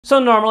So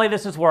normally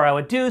this is where I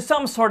would do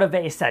some sort of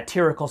a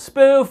satirical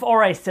spoof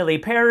or a silly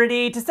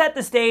parody to set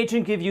the stage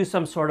and give you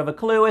some sort of a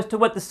clue as to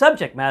what the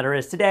subject matter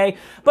is today,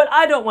 but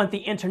I don't want the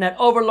internet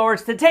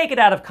overlords to take it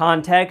out of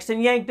context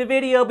and yank the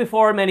video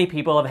before many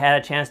people have had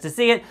a chance to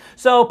see it,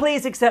 so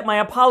please accept my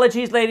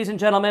apologies, ladies and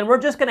gentlemen. We're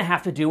just gonna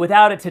have to do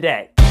without it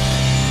today.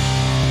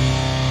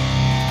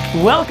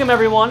 Welcome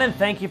everyone, and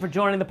thank you for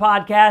joining the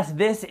podcast.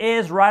 This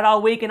is Right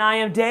All Week, and I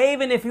am Dave,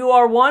 and if you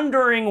are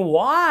wondering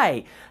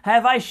why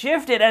have I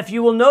shifted, if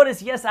you will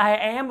notice, yes, I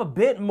am a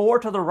bit more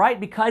to the right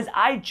because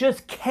I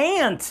just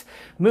can't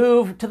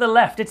move to the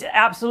left. It's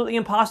absolutely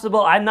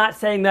impossible. I'm not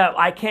saying that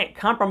I can't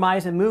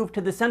compromise and move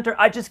to the center.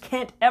 I just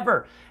can't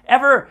ever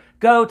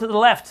go to the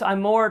left.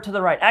 I'm more to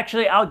the right.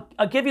 Actually, I'll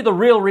give you the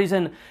real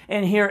reason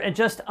in here in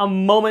just a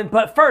moment.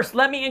 But first,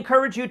 let me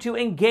encourage you to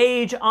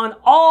engage on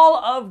all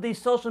of the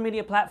social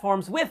media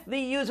platforms with the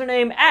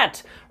username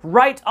at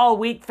Right All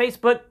Week,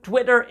 Facebook,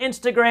 Twitter,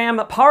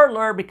 Instagram,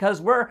 Parler,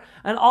 because we're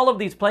in all of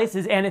these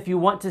places. And if you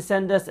want to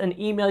send us an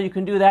email, you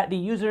can do that. The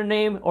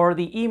username or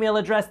the email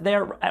address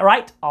there,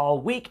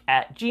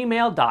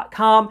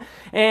 rightallweek@gmail.com.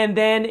 And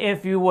then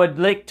if you would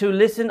like to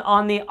listen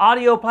on the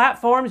audio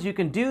platforms, you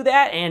can do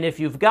that. And if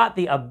you've got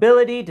the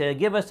ability to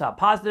give us a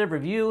positive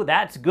review,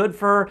 that's good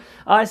for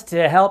us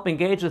to help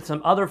engage with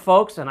some other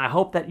folks, and I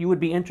hope that you would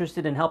be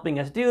interested in helping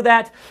us do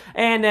that.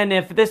 And then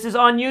if this is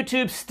on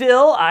YouTube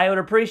still, I would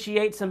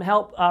appreciate some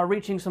help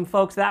reaching some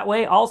folks that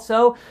way.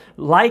 Also,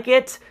 like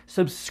it,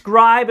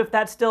 subscribe if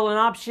that's still an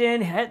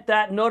option, hit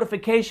that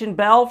notification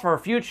bell for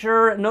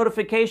future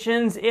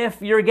notifications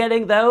if you're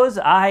getting those.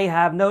 I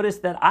have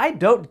noticed that I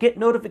don't get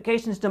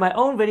notifications to my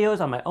own videos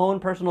on my own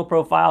personal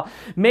profile.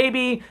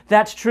 Maybe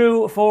that's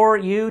true for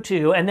you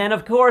too. And then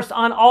of course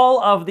on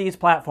all of these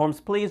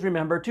platforms, please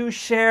remember to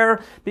share,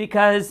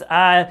 because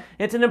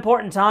it's an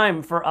important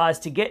time for us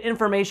to get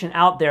information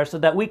out there so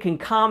that we can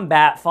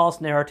combat false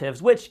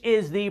narratives, which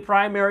is the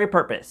primary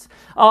purpose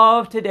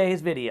of today's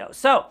video.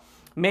 So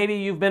maybe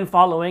you've been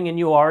following and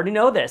you already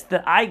know this,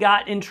 that I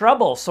got in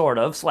trouble, sort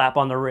of, slap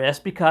on the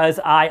wrist, because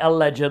I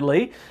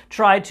allegedly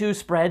tried to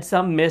spread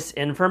some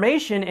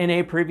misinformation in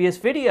a previous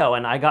video,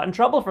 and I got in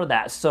trouble for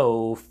that.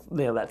 So,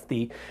 you know, that's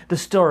the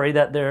story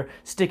that they're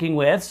sticking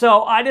with.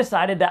 So I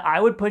decided that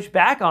I would push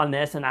back on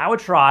this, and I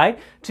would try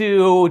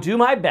to do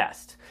my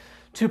best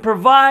to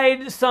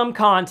provide some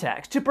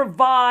context, to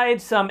provide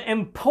some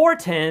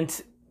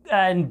important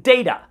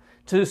data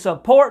to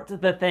support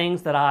the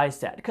things that I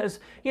said. Because,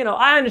 you know,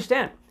 I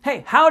understand,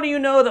 hey, how do you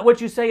know that what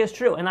you say is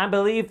true? And I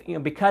believe, you know,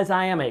 because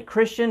I am a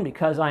Christian,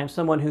 because I am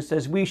someone who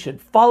says we should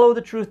follow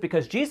the truth,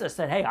 because Jesus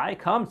said, hey, I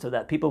come so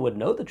that people would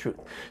know the truth.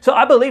 So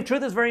I believe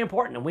truth is very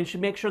important, and we should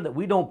make sure that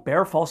we don't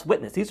bear false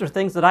witness. These are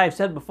things that I have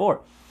said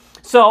before.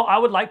 So I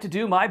would like to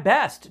do my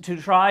best to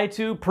try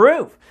to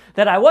prove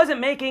that I wasn't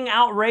making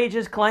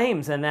outrageous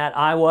claims, and that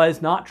I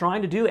was not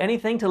trying to do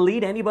anything to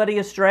lead anybody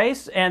astray,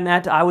 and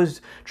that I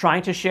was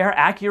trying to share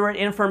accurate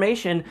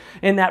information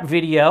in that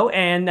video.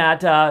 And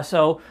that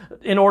so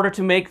in order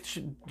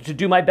to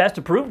do my best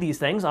to prove these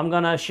things, I'm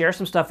gonna share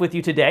some stuff with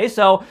you today.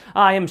 So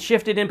I am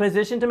shifted in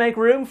position to make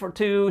room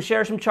to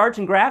share some charts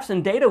and graphs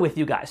and data with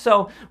you guys.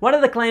 So one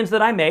of the claims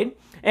that I made,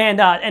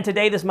 and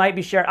today this might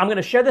be shared, I'm going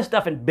to share this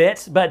stuff in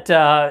bits, but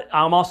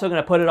I'm also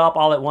going to put it up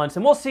all at once,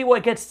 and we'll see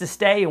what gets to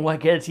stay and what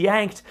gets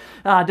yanked,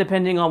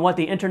 depending on what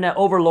the internet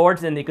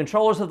overlords and the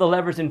controllers of the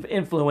levers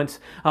influence,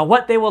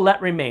 what they will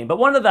let remain. But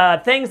one of the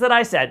things that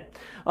I said,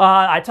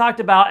 I talked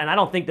about, and I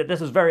don't think that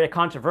this is very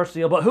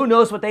controversial, but who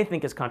knows what they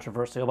think is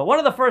controversial, but one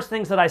of the first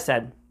things that I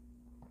said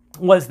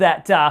was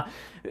that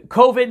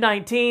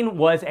COVID-19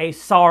 was a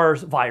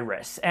SARS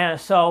virus. And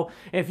so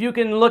if you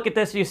can look at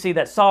this, you see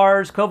that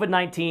SARS,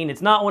 COVID-19,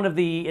 it's not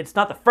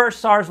the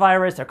first SARS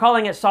virus. They're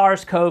calling it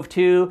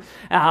SARS-CoV-2,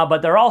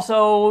 but they're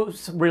also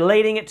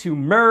relating it to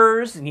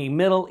MERS, the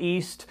Middle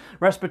East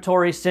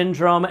Respiratory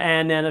Syndrome.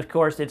 And then of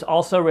course, it's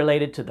also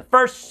related to the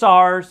first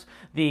SARS.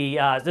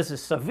 This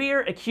is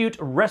severe acute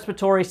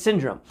respiratory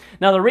syndrome.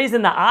 Now, the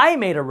reason that I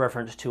made a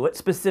reference to it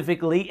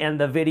specifically in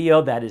the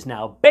video that is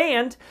now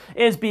banned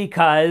is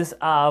because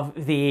of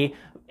the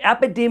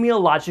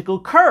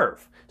epidemiological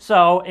curve.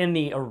 So in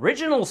the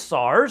original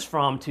SARS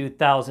from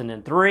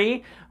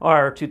 2003,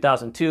 or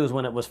 2002 is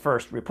when it was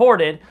first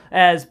reported,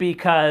 as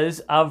because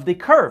of the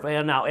curve.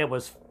 And now it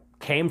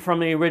came from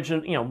the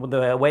original, you know,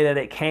 the way that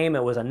it came,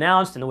 it was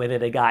announced, and the way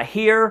that it got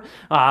here,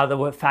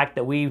 the fact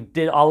that we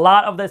did a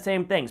lot of the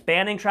same things,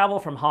 banning travel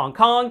from Hong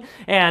Kong,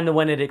 and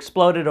when it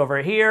exploded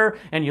over here,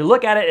 and you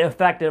look at it, in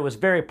fact, it was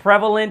very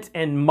prevalent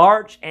in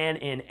March and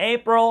in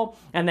April,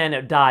 and then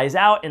it dies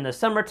out in the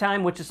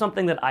summertime, which is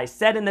something that I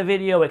said in the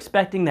video,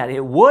 expecting that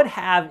it would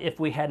have if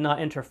we had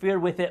not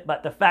interfered with it.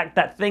 But the fact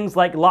that things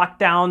like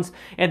lockdowns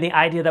and the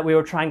idea that we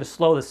were trying to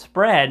slow the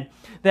spread,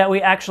 that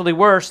we actually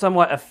were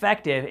somewhat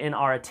effective in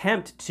our attempt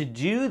attempt to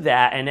do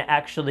that, and it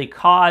actually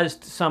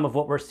caused some of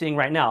what we're seeing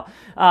right now.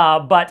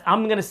 But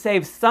I'm going to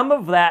save some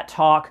of that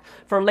talk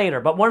for later.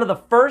 But one of the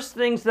first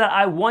things that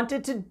I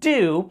wanted to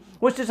do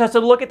was just to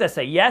look at this,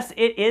 say, yes,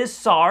 it is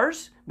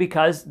SARS,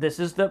 because this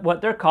is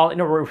what they're calling,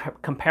 we're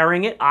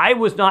comparing it. I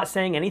was not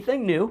saying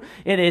anything new.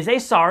 It is a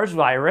SARS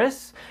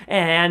virus.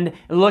 And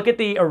look at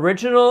the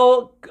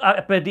original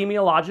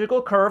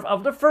epidemiological curve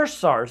of the first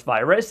SARS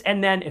virus.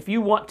 And then if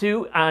you want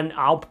to, and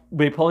I'll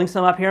be pulling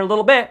some up here in a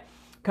little bit,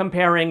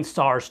 comparing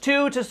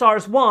SARS-2 to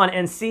SARS-1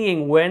 and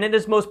seeing when it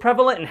is most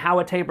prevalent and how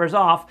it tapers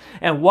off,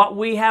 and what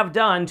we have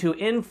done to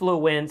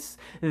influence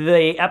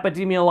the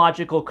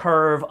epidemiological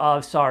curve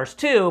of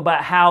SARS-2, but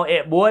how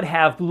it would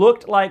have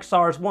looked like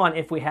SARS-1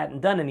 if we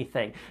hadn't done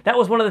anything. That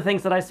was one of the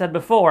things that I said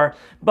before,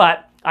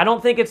 but I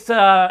don't think it's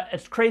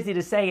crazy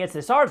to say it's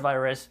a SARS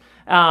virus,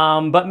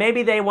 but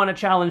maybe they want to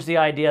challenge the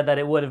idea that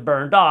it would have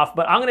burned off.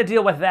 But I'm going to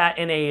deal with that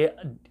in a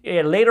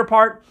later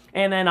part,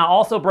 and then I'll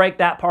also break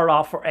that part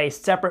off for a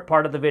separate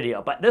part of the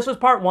video. But this was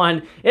part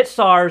one. It's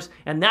SARS,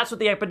 and that's what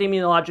the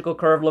epidemiological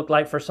curve looked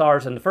like for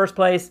SARS in the first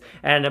place.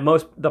 And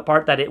the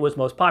part that it was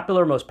most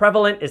popular, most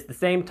prevalent, is the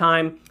same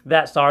time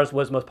that SARS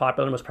was most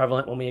popular, most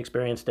prevalent when we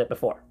experienced it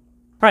before. All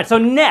right, so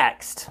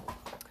next,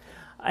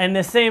 in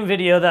the same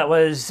video that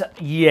was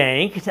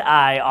yanked,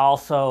 I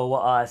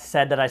also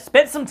said that I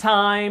spent some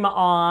time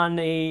on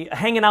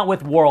hanging out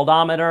with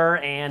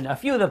Worldometer, and a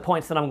few of the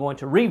points that I'm going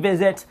to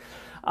revisit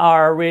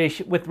are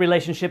with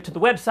relationship to the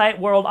website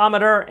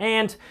Worldometer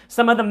and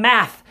some of the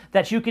math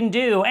that you can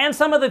do, and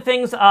some of the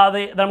things that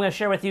I'm going to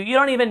share with you. You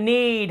don't even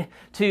need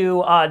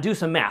to do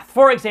some math.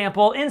 For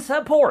example, in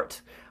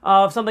support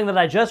of something that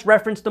I just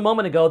referenced a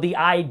moment ago, the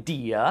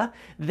idea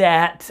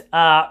that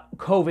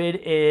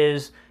COVID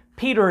is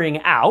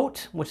petering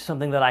out, which is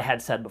something that I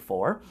had said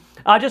before.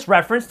 I just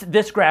referenced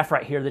this graph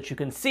right here that you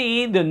can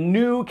see, the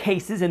new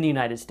cases in the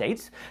United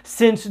States.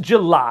 Since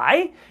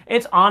July,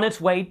 it's on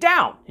its way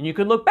down. And you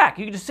can look back,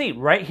 you can just see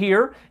right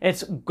here,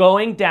 it's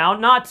going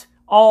down, not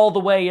all the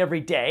way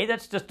every day,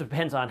 that just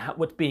depends on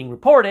what's being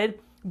reported,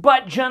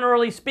 but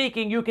generally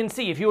speaking, you can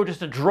see if you were just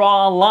to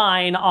draw a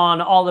line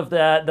on all of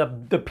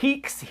the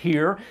peaks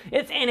here,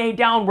 it's in a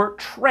downward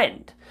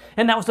trend.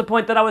 And that was the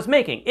point that I was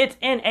making. It's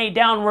in a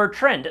downward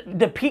trend.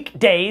 The peak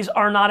days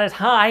are not as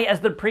high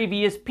as the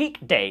previous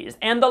peak days,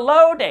 and the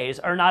low days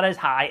are not as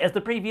high as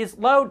the previous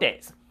low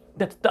days.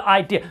 That's the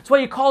idea. That's why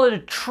you call it a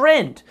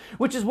trend,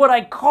 which is what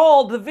I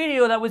called the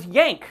video that was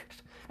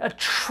yanked.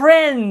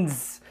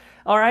 Trends.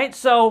 All right,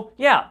 so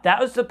yeah, that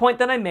was the point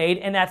that I made,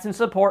 and that's in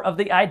support of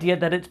the idea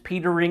that it's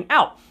petering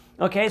out.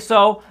 Okay,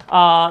 so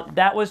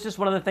that was just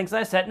one of the things that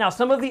I said. Now,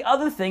 some of the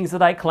other things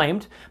that I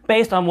claimed,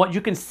 based on what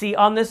you can see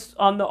on this,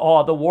 on the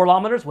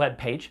Worldometer's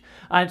webpage,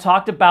 I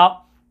talked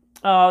about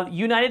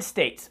United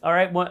States, all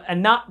right,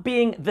 and not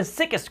being the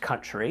sickest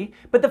country,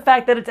 but the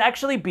fact that it's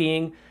actually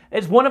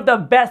it's one of the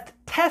best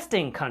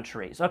testing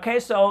countries. Okay,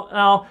 so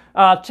now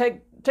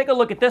take a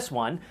look at this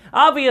one.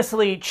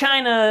 Obviously,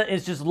 China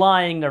is just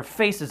lying their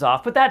faces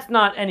off, but that's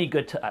not any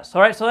good to us.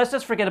 All right, so let's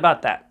just forget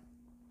about that.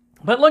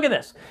 But look at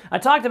this. I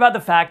talked about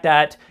the fact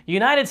that the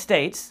United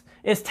States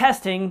is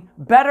testing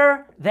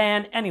better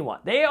than anyone.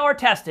 They are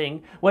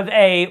testing with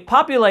a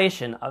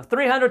population of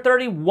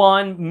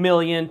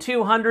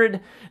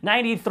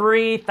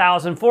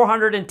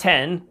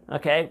 331,293,410,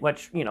 okay,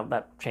 which, you know,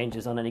 that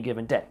changes on any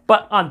given day.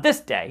 But on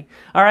this day,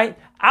 all right,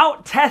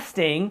 out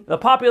testing the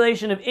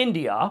population of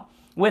India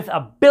with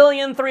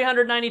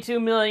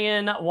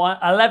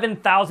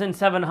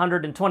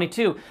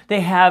 1,392,011,722.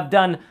 They have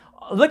done,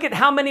 look at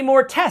how many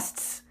more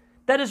tests.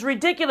 That is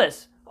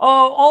ridiculous.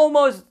 Oh,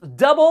 almost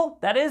double.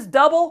 That is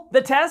double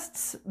the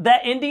tests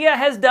that India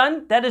has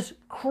done. That is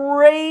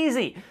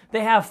crazy.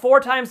 They have 4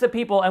 times the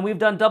people, and we've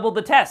done double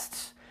the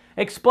tests.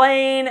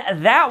 Explain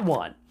that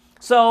one.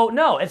 So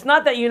no, it's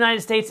not that the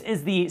United States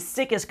is the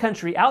sickest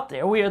country out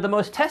there. We are the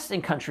most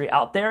testing country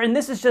out there, and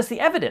this is just the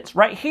evidence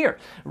right here.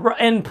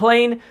 In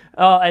plain,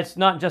 it's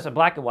not just a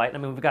black and white. I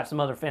mean, we've got some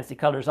other fancy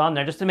colors on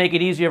there just to make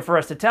it easier for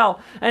us to tell.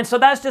 And so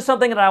that's just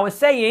something that I was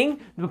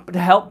saying to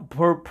help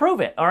prove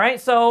it, all right?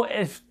 So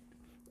if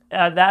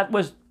that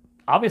was,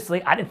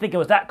 obviously, I didn't think it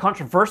was that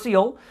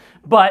controversial,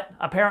 but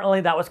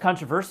apparently that was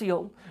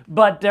controversial.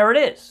 But there it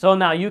is. So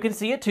now you can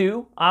see it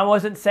too. I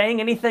wasn't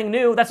saying anything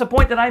new. That's a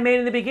point that I made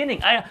in the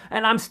beginning.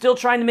 And I'm still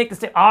trying to make the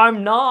statement.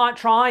 I'm not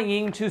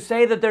trying to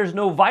say that there's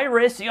no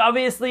virus.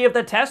 Obviously, if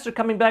the tests are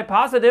coming back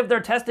positive, they're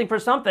testing for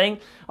something.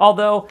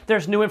 Although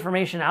there's new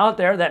information out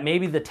there that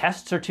maybe the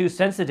tests are too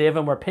sensitive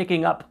and we're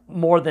picking up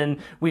more than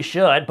we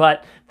should.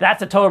 But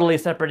that's a totally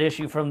separate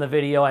issue from the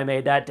video I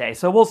made that day.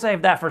 So we'll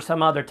save that for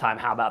some other time.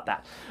 How about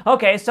that?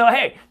 Okay, so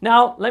hey,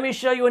 now let me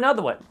show you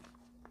another one.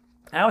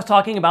 I was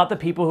talking about the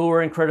people who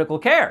were in critical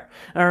care.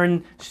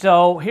 And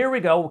so here we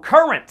go.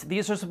 Current.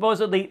 These are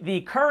supposedly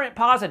the current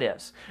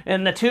positives.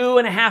 And the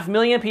 2.5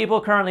 million people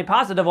currently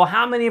positive, well,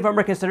 how many of them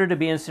are considered to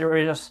be in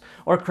serious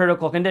or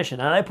critical condition?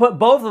 And I put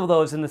both of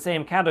those in the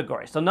same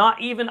category. So not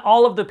even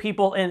all of the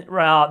people in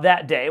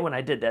that day when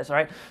I did this, all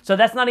right? So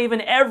that's not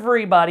even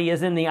everybody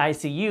is in the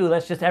ICU.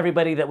 That's just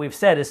everybody that we've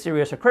said is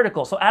serious or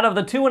critical. So out of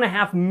the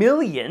 2.5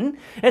 million,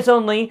 it's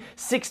only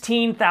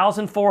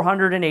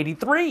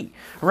 16,483,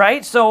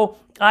 right? So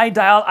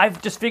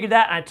I've just figured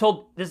that, and I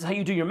told, this is how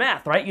you do your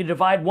math, right? You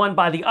divide one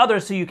by the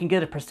other so you can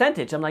get a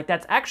percentage. I'm like,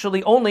 that's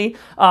actually only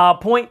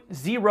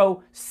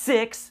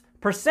 0.06%.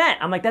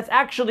 I'm like, that's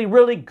actually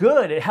really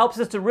good. It helps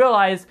us to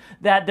realize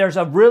that there's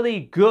a really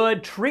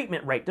good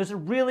treatment rate. There's a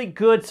really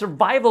good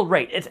survival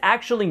rate. It's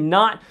actually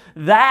not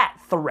that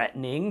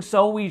threatening,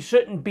 so we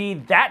shouldn't be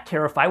that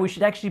terrified. We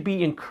should actually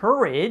be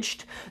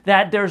encouraged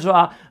that there's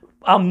a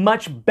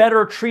much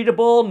better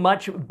treatable,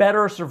 much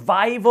better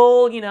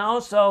survival, you know,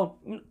 so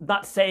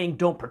not saying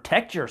don't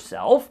protect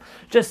yourself,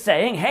 just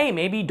saying, hey,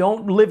 maybe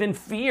don't live in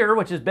fear,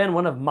 which has been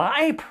one of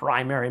my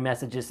primary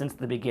messages since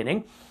the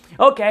beginning.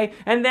 Okay,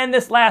 and then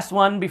this last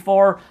one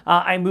before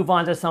I move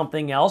on to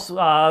something else,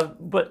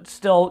 but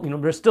still, you know,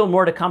 there's still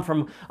more to come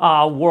from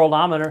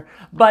Worldometer.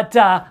 But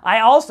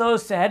I also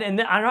said, and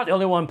I'm not the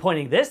only one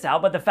pointing this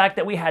out, but the fact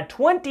that we had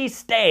 20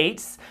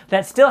 states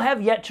that still have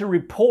yet to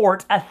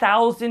report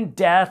 1,000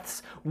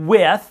 deaths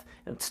with,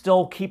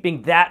 still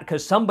keeping that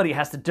because somebody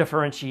has to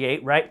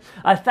differentiate, right?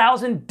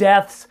 1,000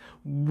 deaths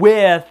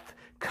with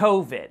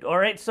COVID, all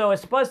right? So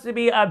it's supposed to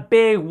be a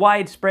big,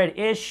 widespread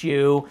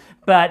issue,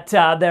 but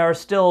there are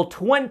still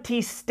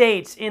 20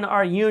 states in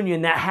our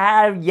union that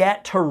have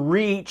yet to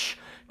reach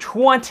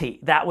 20.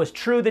 That was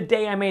true the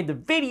day I made the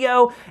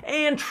video,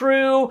 and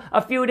true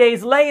a few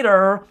days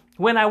later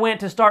when I went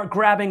to start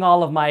grabbing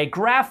all of my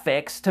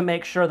graphics to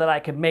make sure that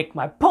I could make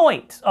my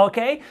point,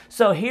 okay?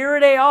 So here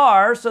they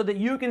are so that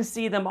you can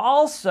see them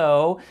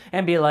also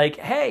and be like,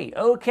 hey,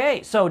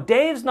 okay, so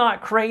Dave's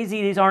not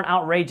crazy. These aren't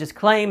outrageous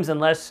claims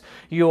unless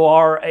you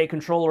are a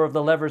controller of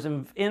the levers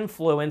of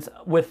influence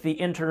with the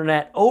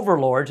internet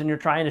overlords and you're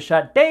trying to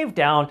shut Dave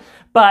down.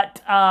 But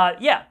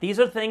yeah, these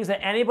are things that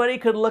anybody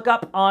could look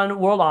up on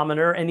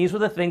Worldometer, and these were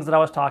the things that I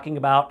was talking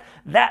about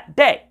that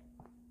day.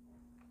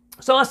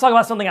 So let's talk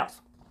about something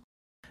else.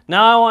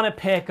 Now I want to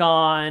pick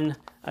on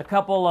a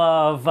couple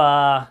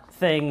of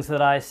things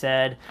that I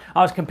said.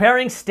 I was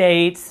comparing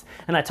states,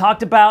 and I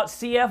talked about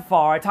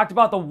CFR, I talked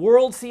about the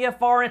world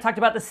CFR, and I talked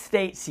about the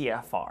state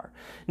CFR.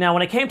 Now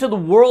when it came to the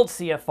world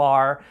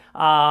CFR,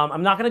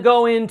 I'm not going to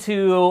go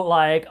into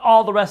like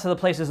all the rest of the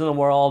places in the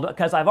world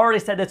because I've already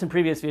said this in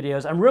previous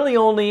videos. I'm really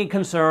only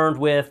concerned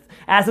with,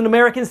 as an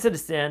American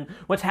citizen,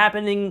 what's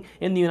happening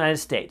in the United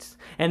States.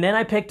 And then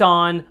I picked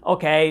on,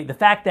 okay, the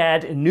fact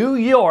that New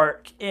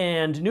York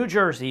and New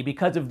Jersey,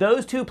 because of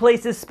those two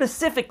places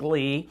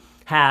specifically,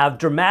 have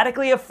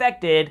dramatically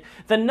affected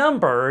the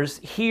numbers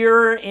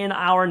here in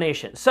our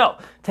nation. So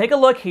take a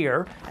look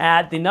here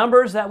at the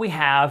numbers that we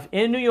have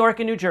in New York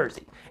and New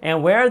Jersey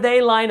and where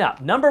they line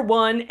up, number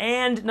 1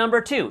 and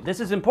number 2. This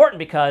is important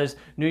because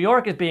New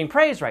York is being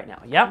praised right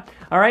now. Yep.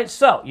 All right.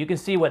 So you can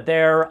see what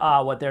their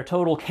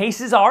total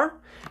cases are.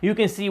 You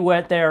can see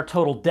what their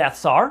total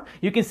deaths are.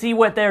 You can see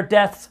what their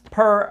deaths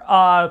per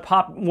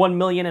 1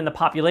 million in the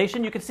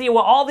population. You can see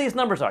what all these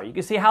numbers are. You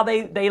can see how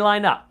they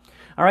line up.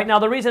 All right, now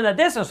the reason that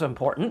this is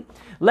important,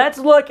 let's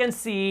look and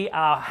see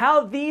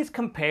how these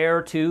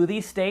compare to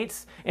these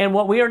states and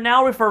what we are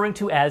now referring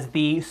to as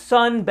the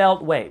Sun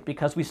Beltway,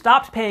 because we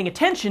stopped paying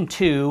attention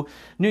to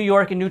New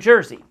York and New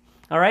Jersey.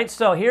 All right,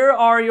 so here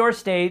are your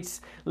states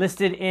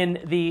listed in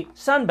the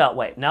Sun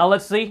Beltway. Now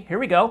let's see, here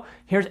we go.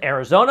 Here's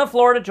Arizona,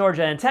 Florida,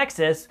 Georgia, and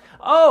Texas.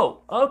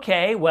 Oh,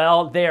 okay,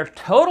 well, their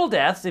total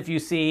deaths, if you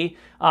see,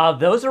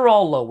 those are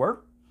all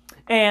lower.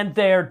 And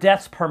their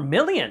deaths per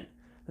million,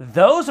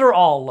 those are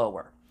all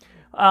lower.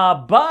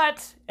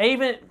 But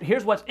even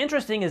here's what's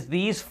interesting is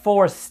these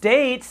four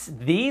states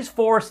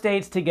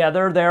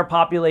together, their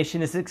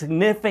population is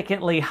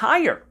significantly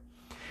higher.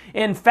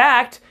 In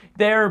fact,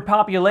 their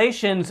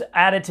populations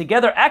added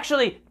together,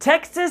 actually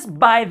Texas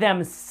by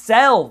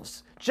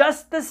themselves,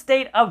 just the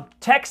state of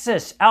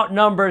Texas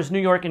outnumbers New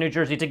York and New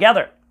Jersey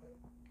together.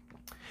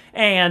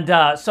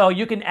 And so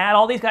you can add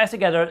all these guys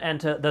together, and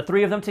the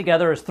three of them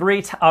together is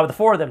the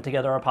four of them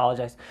together, I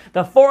apologize.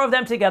 The four of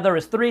them together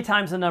is 3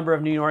 times the number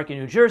of New York and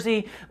New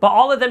Jersey, but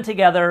all of them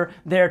together,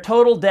 their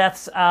total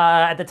deaths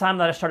at the time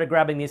that I started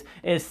grabbing these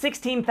is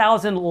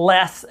 16,000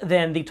 less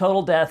than the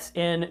total deaths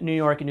in New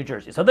York and New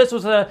Jersey. So this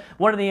was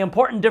one of the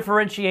important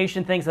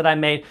differentiation things that I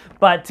made,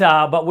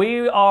 but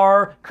we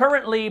are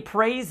currently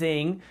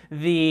praising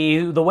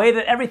the way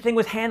that everything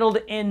was handled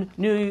in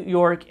New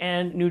York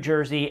and New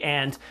Jersey,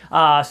 and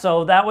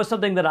so that was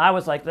something that I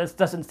was like, this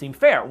doesn't seem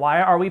fair.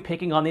 Why are we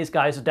picking on these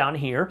guys down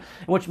here?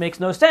 Which makes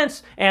no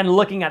sense. And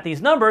looking at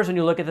these numbers, when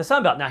you look at the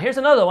Sun Belt. Now here's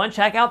another one.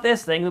 Check out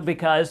this thing,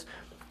 because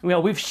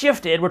we've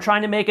shifted. We're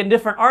trying to make a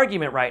different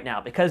argument right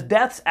now because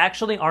deaths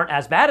actually aren't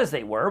as bad as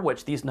they were,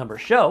 which these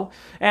numbers show,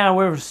 and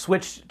we've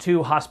switched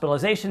to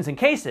hospitalizations and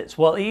cases.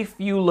 Well, if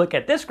you look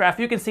at this graph,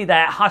 you can see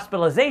that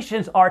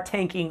hospitalizations are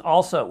tanking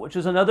also, which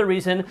is another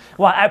reason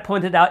why I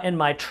pointed out in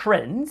my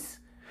trends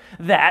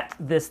that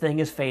this thing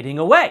is fading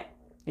away.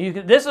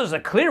 This is a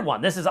clear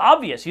one. This is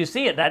obvious. You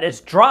see it, that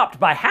it's dropped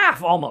by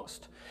half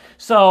almost.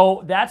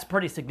 So that's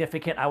pretty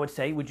significant, I would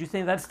say. Would you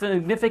think that's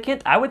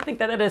significant? I would think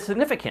that it is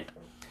significant.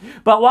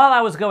 But while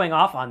I was going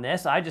off on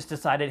this, I just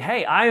decided,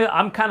 hey,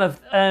 I'm kind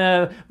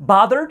of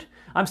bothered.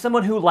 I'm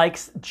someone who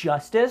likes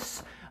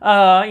justice.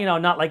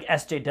 Not like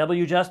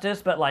SJW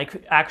justice, but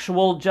like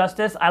actual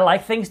justice. I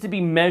like things to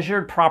be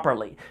measured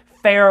properly,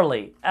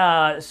 fairly.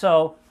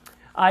 So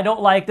I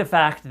don't like the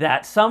fact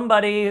that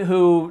somebody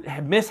who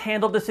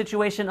mishandled the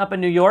situation up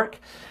in New York,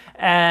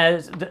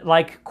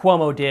 like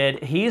Cuomo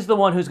did, he's the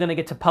one who's going to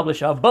get to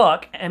publish a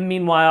book, and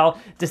meanwhile,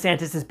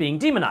 DeSantis is being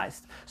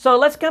demonized. So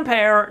let's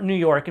compare New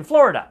York and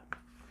Florida.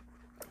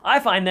 I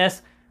find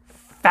this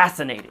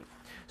fascinating.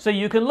 So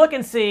you can look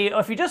and see,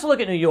 if you just look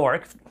at New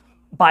York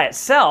by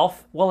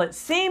itself, well, it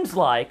seems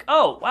like,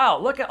 oh, wow,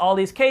 look at all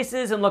these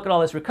cases and look at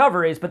all these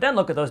recoveries, but then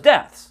look at those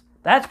deaths.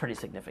 That's pretty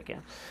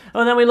significant.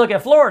 And then we look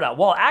at Florida.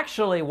 Well,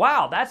 actually,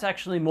 wow, that's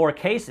actually more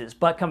cases.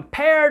 But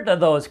compared to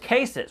those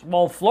cases,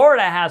 well,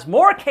 Florida has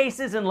more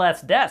cases and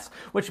less deaths,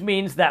 which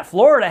means that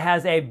Florida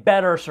has a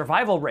better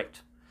survival rate.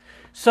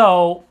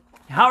 So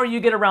how do you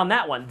get around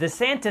that one?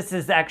 DeSantis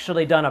has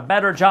actually done a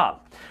better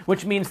job,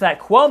 which means that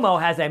Cuomo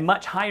has a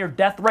much higher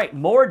death rate,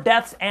 more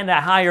deaths and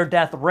a higher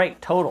death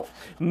rate total.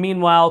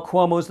 Meanwhile,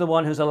 Cuomo's the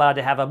one who's allowed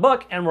to have a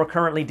book, and we're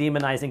currently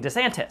demonizing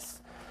DeSantis.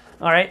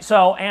 All right,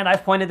 so, and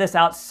I've pointed this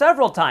out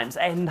several times,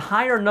 a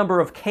higher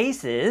number of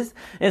cases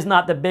is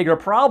not the bigger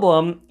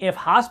problem if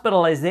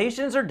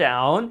hospitalizations are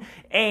down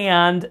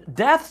and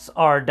deaths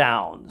are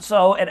down.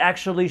 So it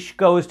actually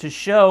goes to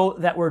show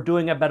that we're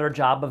doing a better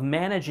job of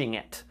managing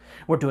it.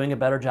 We're doing a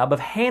better job of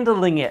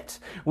handling it.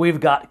 We've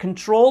got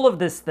control of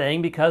this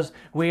thing because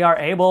we are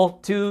able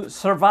to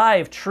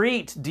survive,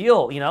 treat,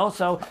 deal,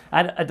 so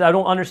I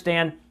don't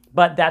understand,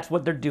 but that's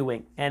what they're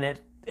doing, and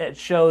it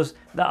shows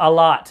a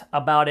lot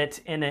about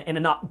it in a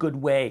not good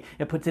way.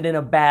 It puts it in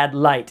a bad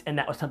light, and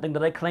that was something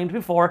that I claimed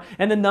before,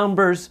 and the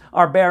numbers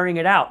are bearing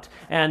it out.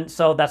 And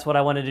so that's what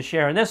I wanted to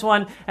share in this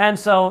one. And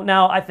so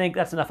now I think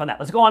that's enough on that.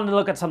 Let's go on and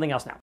look at something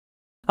else now.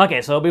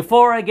 Okay, so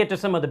before I get to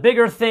some of the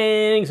bigger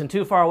things and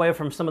too far away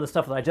from some of the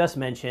stuff that I just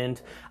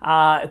mentioned,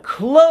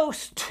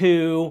 close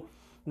to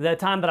the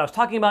time that I was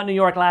talking about New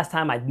York last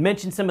time, I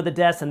mentioned some of the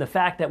deaths and the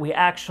fact that we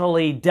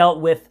actually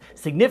dealt with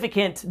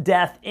significant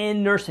death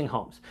in nursing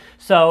homes.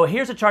 So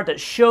here's a chart that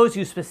shows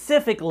you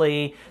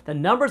specifically the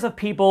numbers of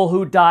people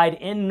who died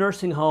in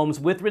nursing homes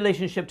with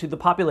relationship to the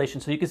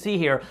population. So you can see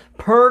here,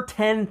 per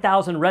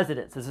 10,000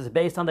 residents. This is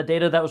based on the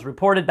data that was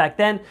reported back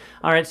then.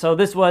 All right, so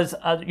this was,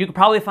 you could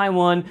probably find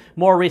one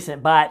more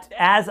recent, but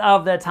as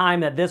of the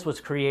time that this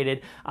was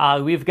created,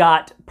 we've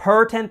got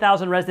per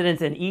 10,000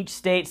 residents in each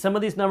state. Some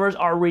of these numbers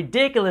are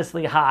ridiculously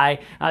high,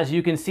 as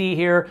you can see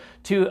here,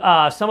 to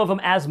some of them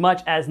as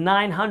much as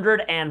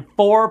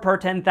 904 per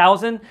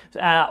 10,000,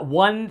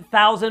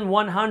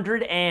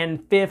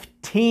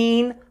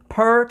 1,115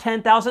 per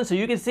 10,000. So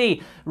you can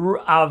see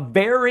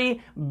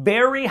very,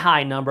 very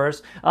high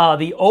numbers.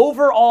 The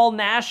overall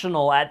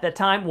national at the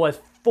time was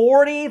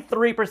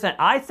 43%.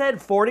 I said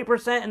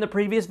 40% in the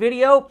previous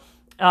video.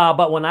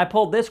 But when I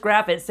pulled this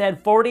graph, it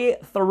said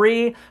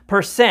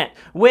 43%,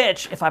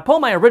 which, if I pull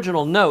my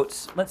original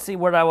notes, let's see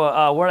what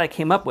I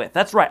came up with.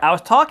 That's right. I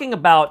was talking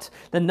about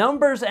the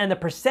numbers and the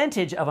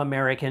percentage of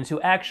Americans who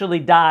actually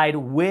died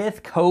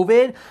with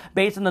COVID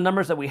based on the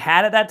numbers that we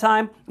had at that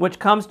time, which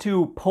comes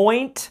to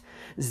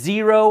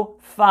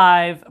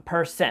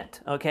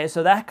 0.05%. Okay,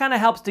 so that kind of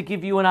helps to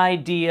give you an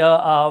idea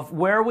of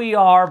where we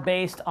are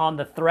based on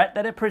the threat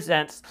that it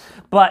presents.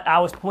 But I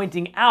was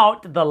pointing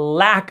out the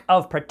lack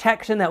of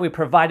protection that we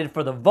provided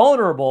for the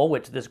vulnerable,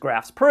 which this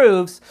graph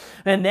proves,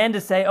 and then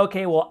to say,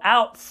 okay, well,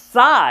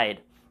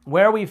 outside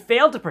where we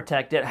failed to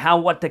protect it,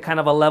 what the kind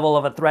of a level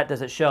of a threat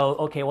does it show?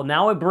 Okay, well,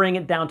 now we bring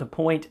it down to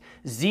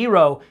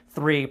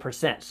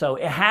 0.03%. So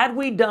had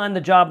we done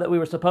the job that we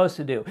were supposed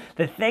to do,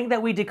 the thing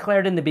that we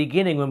declared in the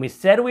beginning when we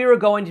said we were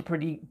going to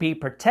be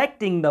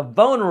protecting the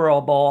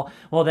vulnerable,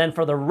 well, then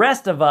for the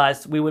rest of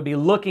us, we would be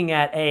looking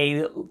at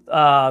a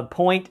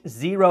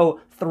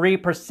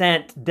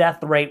 0.03%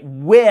 death rate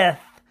with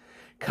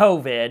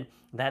COVID.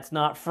 That's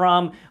not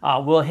from.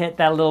 We'll hit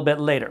that a little bit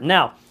later.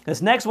 Now,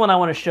 this next one I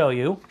want to show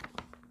you,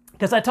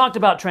 because I talked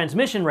about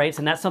transmission rates,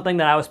 and that's something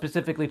that I was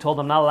specifically told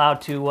I'm not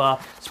allowed to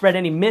spread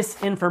any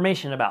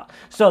misinformation about.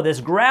 So this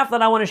graph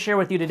that I want to share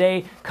with you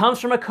today comes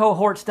from a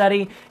cohort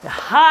study,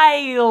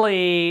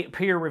 highly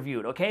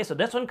peer-reviewed, okay? So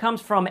this one comes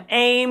from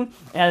AIM,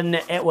 and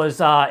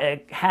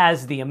it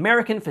has the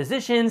American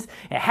physicians,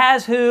 it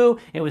has WHO,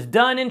 it was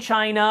done in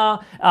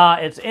China,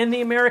 it's in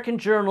the American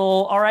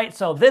Journal, all right?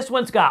 So this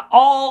one's got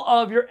all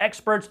of your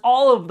experts,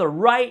 all of the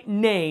right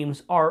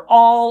names are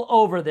all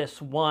over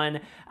this one,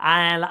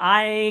 and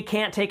I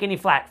can't take any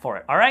flack for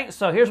it. All right,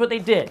 so here's what they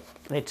did.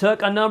 They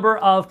took a number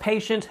of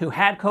patients who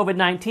had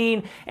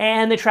COVID-19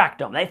 and they tracked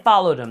them. They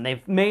followed them.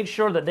 They made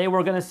sure that they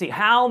were going to see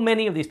how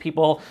many of these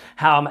people,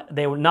 how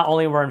they were not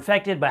only were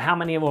infected, but how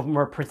many of them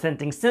were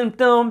presenting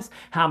symptoms,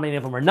 how many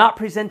of them were not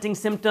presenting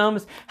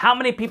symptoms, how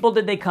many people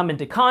did they come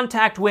into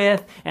contact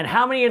with, and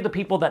how many of the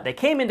people that they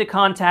came into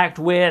contact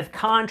with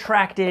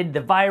contracted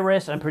the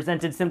virus and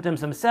presented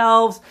symptoms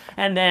themselves,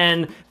 and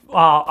then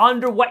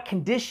under what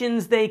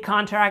conditions they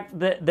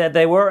that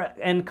they were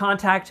in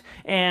contact,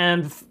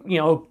 and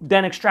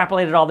then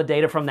extrapolated all the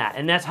data from that.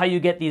 And that's how you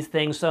get these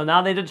things. So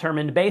now they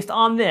determined, based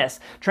on this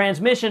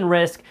transmission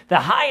risk, the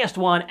highest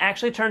one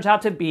actually turns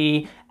out to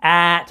be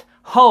at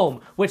home,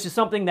 which is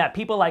something that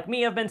people like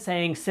me have been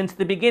saying since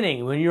the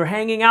beginning. When you're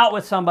hanging out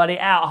with somebody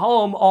at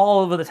home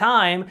all of the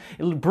time,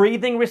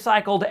 breathing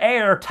recycled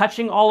air,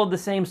 touching all of the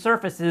same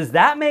surfaces,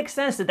 that makes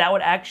sense that that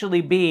would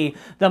actually be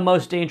the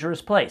most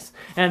dangerous place.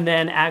 And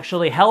then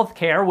actually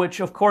healthcare, which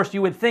of course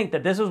you would think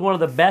that this is one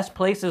of the best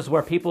places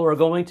where people are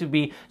going to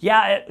be,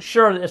 yeah,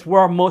 sure, it's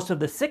where most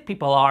of the sick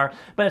people are,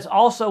 but it's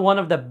also one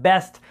of the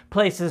best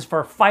places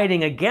for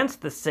fighting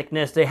against the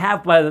sickness. They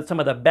have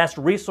some of the best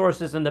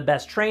resources and the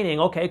best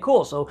training. Okay, cool.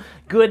 So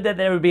good that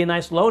there would be a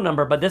nice low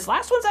number, but this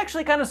last one's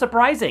actually kind of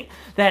surprising,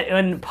 that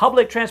in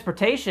public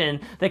transportation,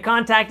 the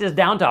contact is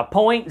down to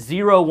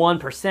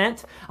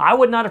 0.01%. I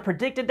would not have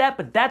predicted that,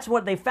 but that's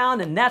what they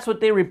found and that's what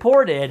they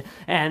reported,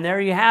 and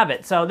there you have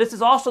it. So this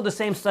is also the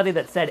same study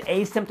that said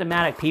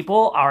asymptomatic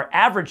people are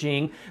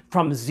averaging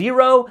from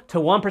 0 to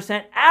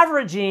 1%,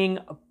 averaging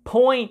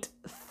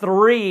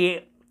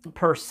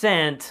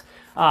 0.3%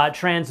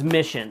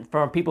 transmission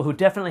from people who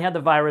definitely had the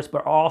virus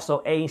but are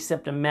also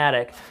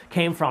asymptomatic,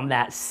 came from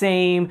that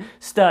same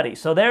study.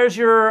 So there's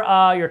your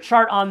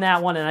chart on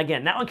that one. And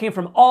again, that one came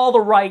from all the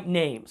right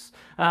names.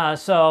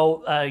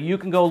 So you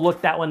can go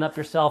look that one up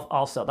yourself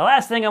also. The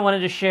last thing I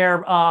wanted to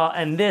share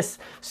in this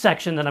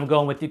section that I'm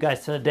going with you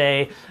guys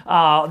today,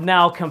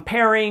 now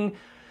comparing,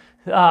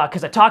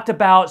 because I talked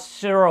about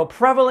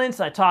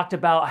seroprevalence, I talked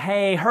about,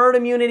 hey, herd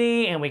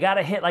immunity, and we got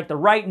to hit like the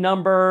right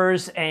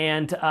numbers,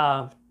 and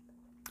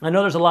I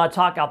know there's a lot of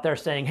talk out there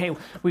saying, hey,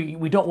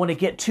 we don't want to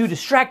get too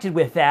distracted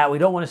with that. We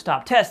don't want to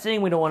stop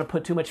testing. We don't want to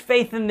put too much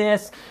faith in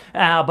this.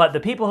 But the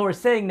people who are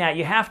saying that,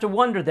 you have to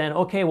wonder then,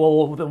 okay,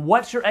 well, then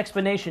what's your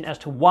explanation as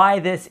to why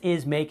this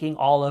is making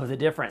all of the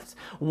difference?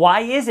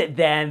 Why is it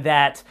then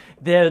that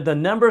the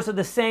numbers are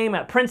the same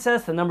at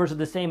Princess, the numbers are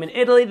the same in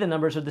Italy, the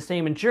numbers are the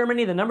same in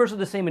Germany, the numbers are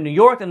the same in New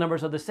York, the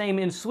numbers are the same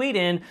in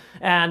Sweden,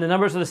 and the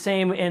numbers are the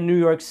same in New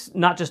York,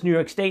 not just New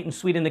York State and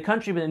Sweden, the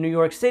country, but in New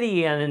York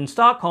City and in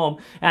Stockholm.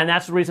 And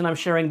that's the reason I'm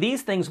sharing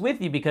these things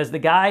with you, because the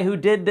guy who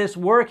did this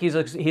work,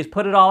 he's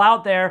put it all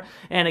out there.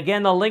 And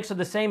again, the links are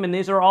the same, and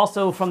these are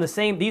also from the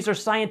same, these are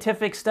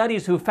scientific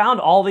studies who found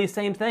all these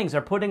same things.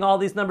 They're putting all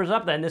these numbers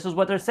up there, and this is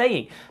what they're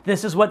saying.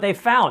 This is what they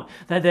found.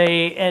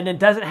 And it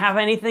doesn't have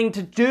anything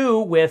to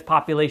do with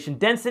population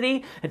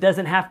density. It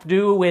doesn't have to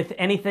do with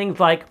anything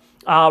like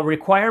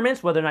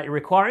requirements, whether or not you're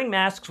requiring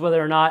masks,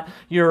 whether or not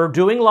you're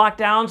doing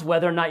lockdowns,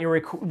 whether or not you're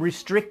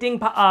restricting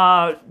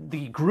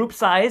the group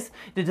size.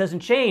 It doesn't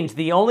change.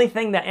 The only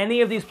thing that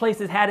any of these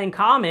places had in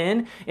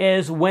common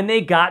is when they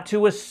got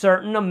to a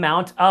certain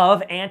amount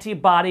of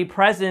antibody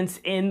presence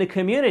in the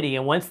community.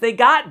 And once they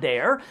got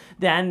there,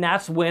 then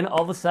that's when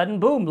all of a sudden,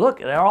 boom, look,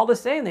 they're all the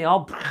same. They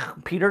all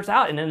peters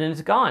out and then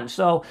it's gone.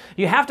 So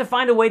you have to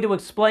find a way to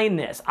explain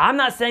this. I'm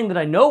not saying that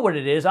I know what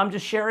it is. I'm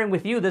just sharing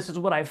with you. This is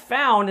what I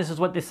found. This is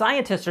what the scientists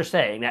are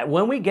saying, that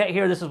when we get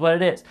here, this is what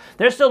it is.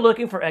 They're still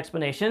looking for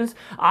explanations.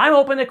 I'm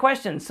open to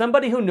questions.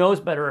 Somebody who knows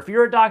better, if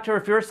you're a doctor,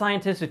 if you're a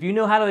scientist, if you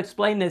know how to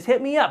explain this,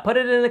 hit me up, put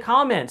it in the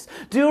comments,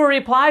 do a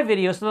reply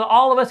video so that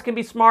all of us can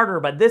be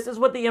smarter. But this is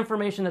what the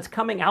information that's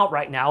coming out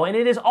right now, and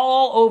it is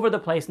all over the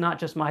place, not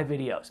just my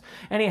videos.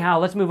 Anyhow,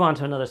 let's move on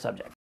to another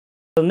subject.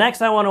 So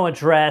next I want to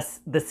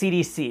address the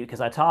CDC,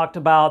 because I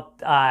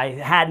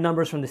had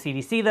numbers from the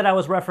CDC that I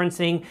was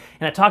referencing,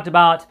 and I talked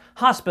about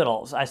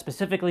hospitals. I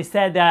specifically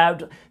said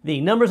that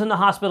the numbers in the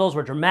hospitals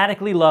were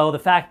dramatically low. The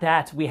fact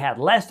that we had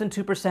less than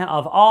 2%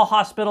 of all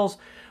hospitals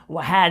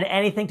had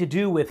anything to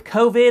do with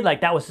COVID,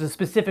 like that was the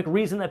specific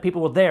reason that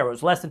people were there. It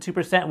was less than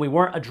 2%, and we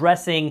weren't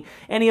addressing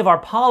any of our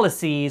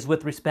policies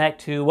with respect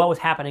to what was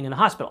happening in the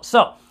hospital.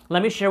 So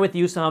let me share with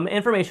you some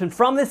information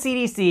from the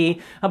CDC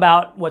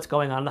about what's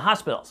going on in the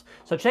hospitals.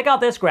 So check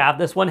out this graph.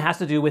 This one has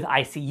to do with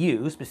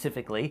ICU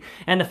specifically,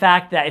 and the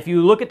fact that if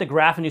you look at the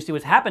graph and you see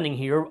what's happening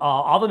here,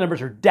 all the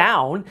numbers are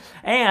down,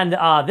 and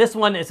this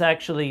one is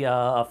actually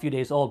a few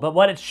days old, but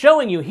what it's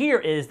showing you here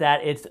is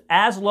that it's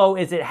as low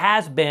as it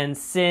has been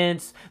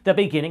since the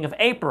beginning of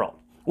April,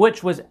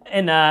 which was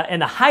in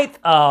the height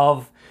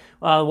of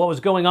what was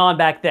going on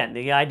back then.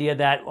 The idea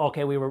that,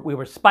 okay, we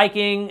were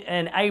spiking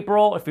in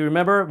April. If you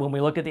remember, when we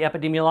looked at the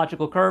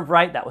epidemiological curve,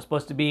 right, that was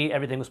supposed to be,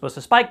 everything was supposed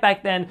to spike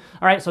back then.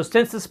 All right, so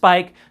since the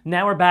spike,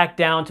 now we're back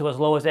down to as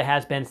low as it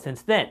has been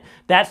since then.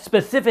 That's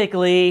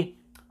specifically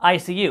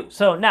ICU.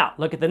 So now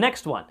look at the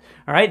next one.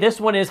 All right, this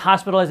one is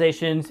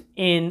hospitalizations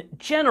in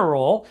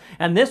general,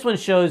 and this one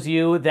shows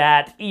you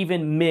that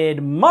even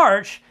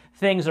mid-March,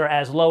 things are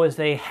as low as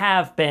they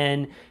have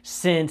been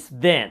since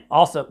then.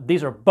 Also,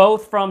 these are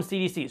both from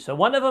CDC. So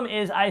one of them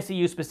is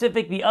ICU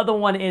specific, the other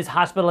one is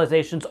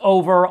hospitalizations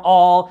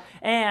overall,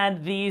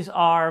 and these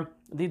are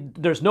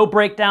there's no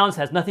breakdowns,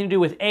 has nothing to do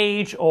with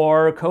age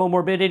or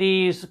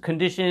comorbidities,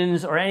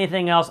 conditions, or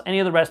anything else, any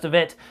of the rest of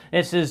it.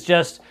 This is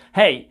just,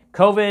 hey,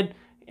 COVID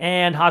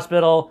and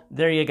hospital,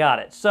 there you got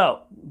it.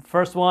 So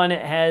first one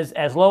has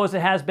as low as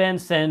it has been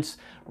since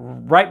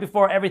right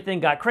before everything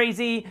got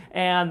crazy,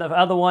 and the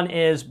other one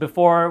is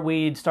before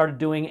we started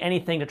doing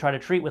anything to try to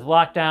treat with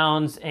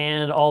lockdowns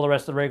and all the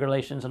rest of the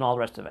regulations and all the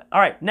rest of it. All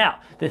right, now,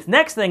 this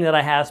next thing that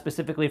I have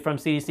specifically from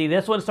CDC,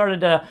 this one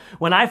started to,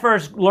 when I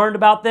first learned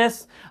about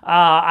this,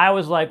 I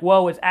was like,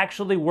 whoa, it's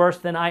actually worse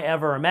than I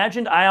ever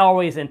imagined. I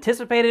always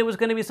anticipated it was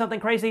going to be something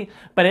crazy,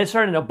 but it's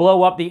starting to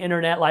blow up the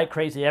internet like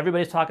crazy.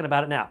 Everybody's talking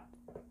about it now.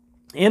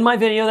 In my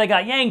video that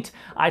got yanked,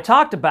 I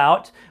talked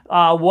about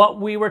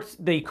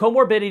the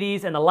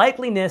comorbidities and the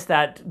likeliness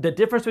that the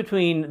difference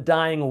between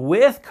dying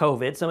with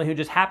COVID, someone who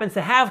just happens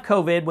to have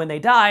COVID when they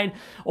died,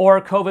 or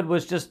COVID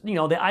was just, you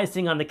know, the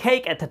icing on the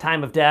cake at the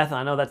time of death.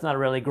 I know that's not a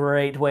really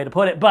great way to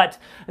put it, but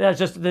that's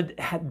just the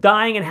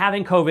dying and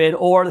having COVID,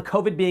 or the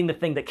COVID being the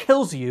thing that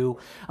kills you,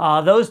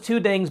 those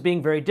two things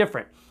being very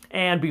different.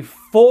 And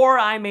before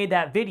I made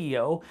that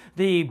video,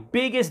 the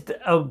biggest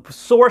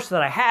source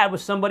that I had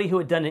was somebody who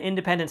had done an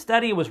independent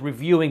study, was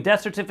reviewing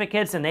death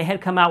certificates, and they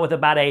had come out with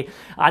about a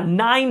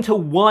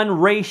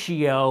 9-to-1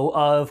 ratio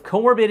of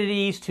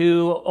comorbidities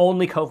to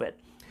only COVID.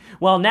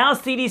 Well, now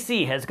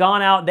CDC has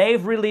gone out,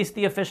 they've released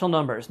the official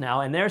numbers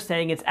now, and they're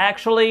saying it's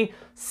actually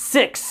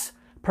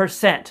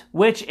 6%,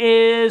 which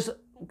is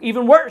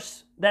even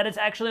worse. That it's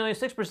actually only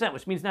 6%,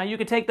 which means now you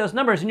can take those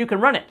numbers and you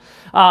can run it.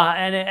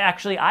 And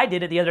actually, I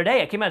did it the other day.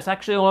 It came out, it's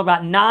actually only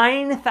about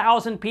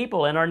 9,000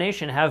 people in our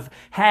nation have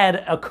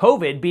had a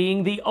COVID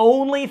being the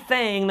only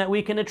thing that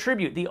we can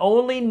attribute, the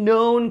only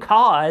known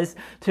cause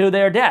to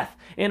their death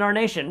in our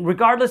nation,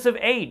 regardless of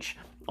age.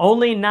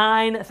 Only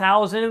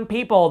 9,000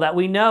 people that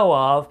we know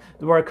of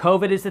where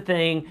COVID is the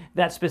thing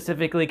that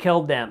specifically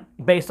killed them,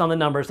 based on the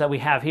numbers that we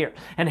have here.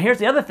 And here's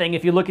the other thing,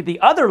 if you look at the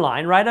other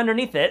line right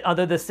underneath it,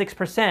 other than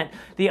 6%,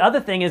 the other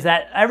thing is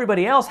that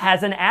everybody else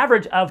has an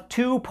average of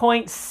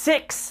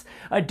 2.6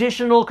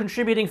 additional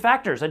contributing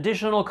factors,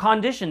 additional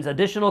conditions,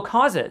 additional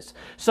causes.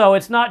 So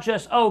it's not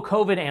just, oh,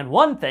 COVID and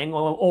one thing,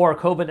 or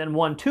COVID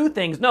and two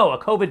things. No, a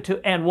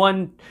COVID and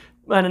one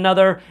and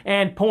another,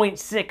 and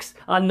 0.6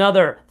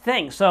 another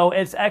thing. So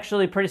it's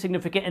actually pretty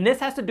significant. And this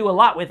has to do a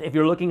lot with, if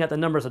you're looking at the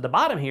numbers at the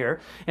bottom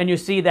here, and you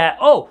see that,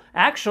 oh,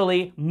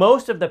 actually,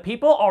 most of the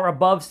people are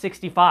above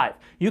 65.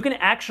 You can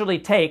actually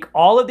take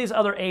all of these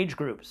other age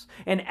groups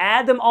and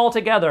add them all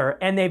together,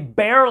 and they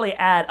barely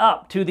add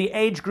up to the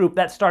age group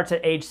that starts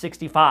at age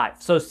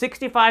 65. So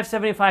 65,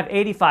 75,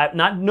 85,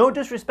 no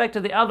disrespect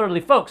to the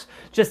elderly folks,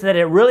 just that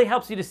it really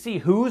helps you to see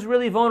who's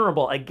really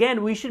vulnerable.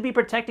 Again, we should be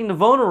protecting the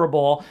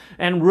vulnerable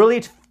and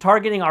really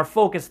targeting our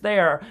focus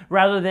there,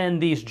 rather than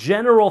these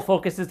general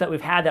focuses that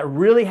we've had that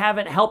really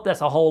haven't helped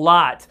us a whole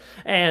lot,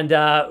 and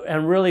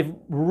really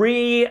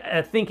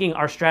rethinking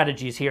our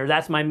strategies here.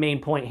 That's my main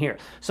point here.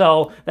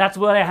 So that's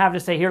what I have to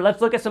say here.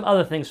 Let's look at some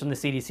other things from the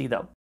CDC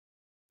though.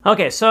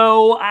 Okay,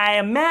 so I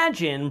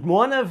imagine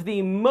one of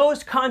the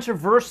most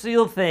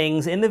controversial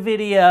things in the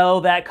video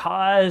that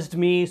caused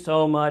me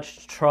so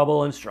much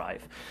trouble and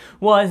strife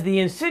was the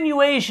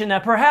insinuation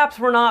that perhaps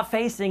we're not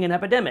facing an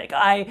epidemic.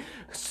 I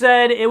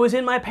said it was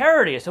in my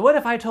parody. So what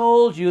if I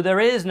told you there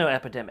is no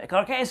epidemic?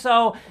 Okay,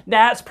 so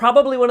that's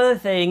probably one of the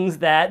things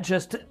that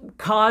just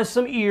caused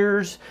some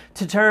ears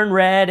to turn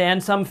red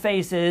and some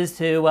faces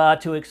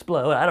to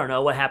explode. I don't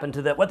know what happened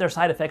to what their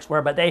side effects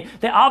were, but they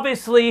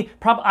obviously,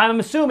 I'm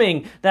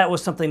assuming that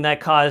was something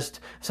that caused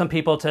some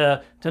people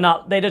to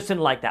not, they just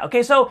didn't like that.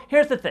 Okay, so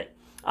here's the thing.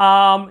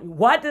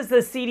 What does the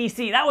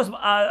CDC, that was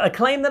a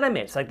claim that I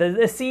made. It's like the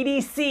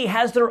CDC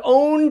has their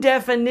own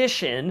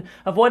definition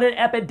of what an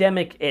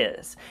epidemic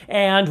is.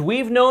 And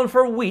we've known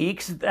for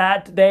weeks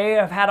that they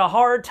have had a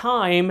hard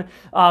time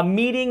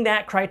meeting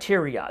that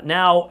criteria.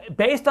 Now,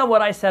 based on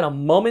what I said a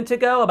moment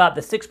ago about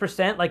the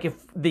 6%, like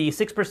if the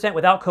 6%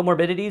 without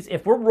comorbidities,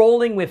 if we're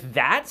rolling with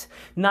that,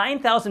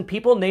 9,000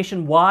 people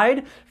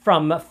nationwide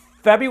from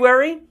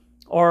February,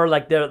 or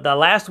like the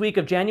last week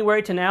of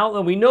January to now,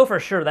 then we know for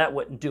sure that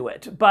wouldn't do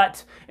it.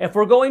 But if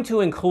we're going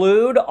to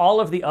include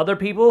all of the other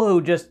people who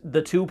just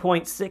the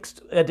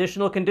 2.6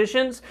 additional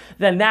conditions,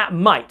 then that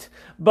might.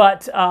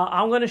 But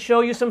I'm going to show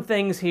you some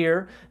things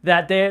here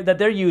that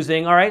they're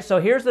using. All right,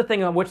 so here's the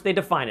thing on which they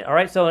define it. All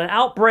right, so an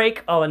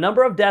outbreak of a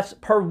number of deaths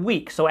per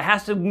week. So it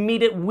has to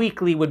meet it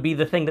weekly would be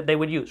the thing that they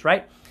would use,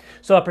 right?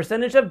 So a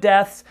percentage of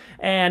deaths,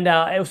 and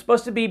it was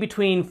supposed to be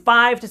between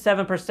 5 to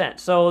 7%.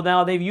 So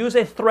now they've used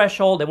a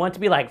threshold. They want it to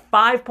be like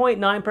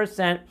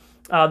 5.9%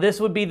 This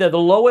would be the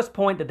lowest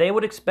point that they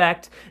would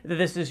expect. That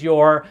this is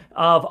your,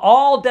 of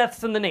all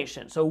deaths in the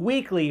nation. So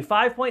weekly,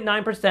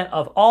 5.9%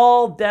 of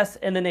all deaths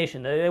in the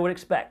nation that they would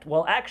expect.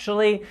 Well,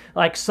 actually,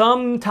 like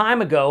some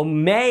time ago,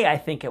 May, I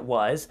think it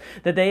was,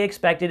 that they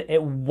expected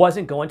it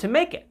wasn't going to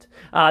make it,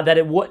 that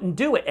it wouldn't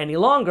do it any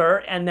longer,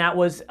 and that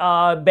was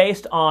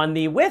based on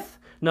the with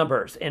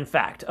numbers, in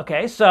fact.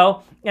 Okay,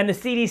 so, and the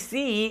CDC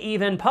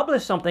even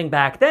published something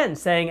back then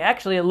saying,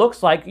 actually, it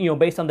looks like, you know,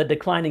 based on the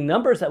declining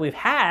numbers that we've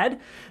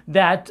had,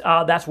 that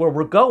that's where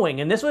we're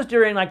going. And this was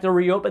during like the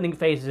reopening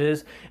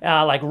phases,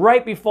 like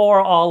right before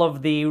all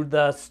of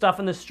the stuff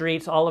in the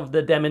streets, all of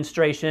the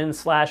demonstrations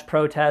slash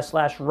protests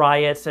slash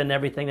riots and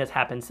everything that's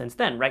happened since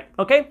then, right?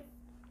 Okay.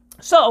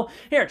 So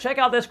here, check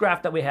out this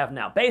graph that we have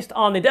now. Based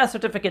on the death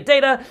certificate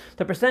data,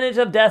 the percentage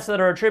of deaths that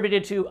are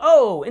attributed to,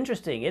 oh,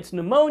 interesting, it's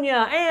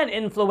pneumonia and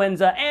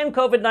influenza and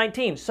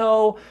COVID-19.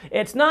 So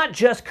it's not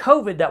just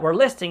COVID that we're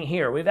listing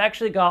here. We've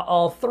actually got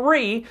all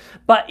three,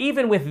 but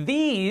even with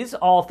these,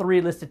 all three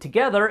listed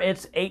together,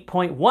 it's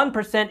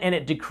 8.1% and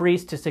it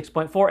decreased to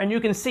 6.4. And you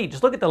can see,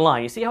 just look at the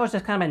line. You see how it's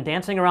just kind of been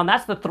dancing around?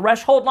 That's the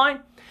threshold line.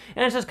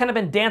 And it's just kind of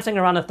been dancing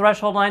around the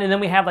threshold line. And then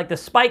we have like the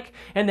spike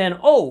and then,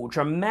 oh,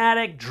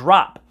 dramatic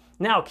drop.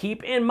 Now,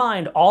 keep in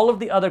mind all of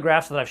the other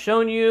graphs that I've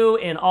shown you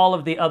in all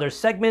of the other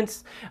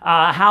segments,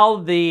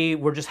 how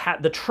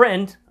the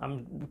trend,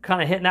 I'm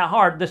kind of hitting that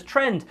hard, this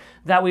trend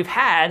that we've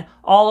had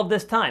all of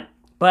this time.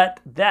 But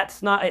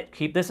that's not it.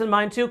 Keep this in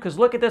mind too, because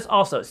look at this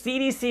also.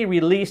 CDC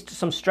released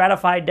some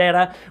stratified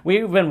data.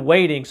 We've been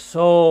waiting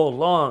so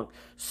long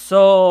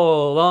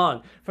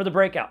for the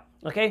breakout.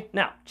 Okay,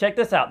 now check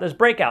this out. This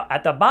breakout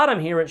at the bottom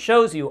here, it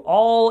shows you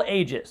all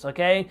ages.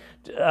 Okay,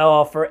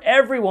 for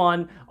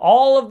everyone,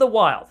 all of the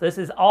while. This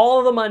is all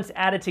of the months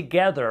added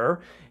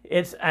together.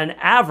 It's an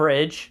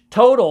average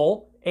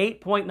total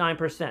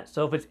 8.9%.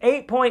 So if it's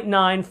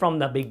 8.9 from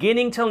the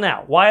beginning till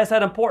now, why is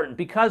that important?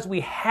 Because we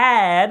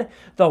had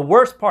the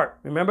worst part.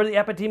 Remember the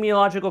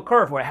epidemiological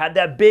curve where I had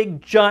that big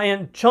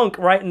giant chunk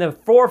right in the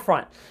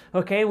forefront,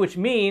 okay, which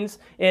means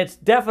it's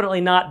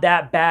definitely not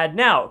that bad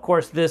now. Of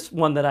course, this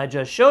one that I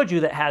just showed you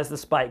that has the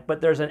spike,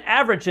 but there's an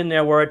average in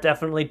there where it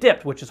definitely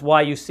dipped, which is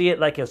why you see it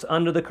like it's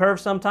under the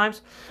curve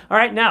sometimes. All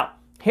right, now,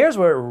 here's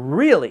where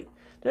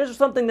there's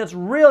something that's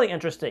really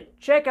interesting.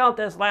 Check out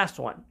this last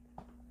one.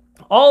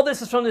 All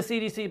this is from the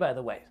CDC, by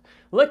the way.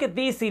 Look at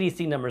these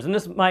CDC numbers, and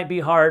this might be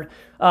hard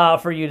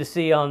for you to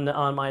see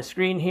on my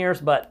screen here,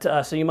 but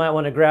so you might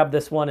want to grab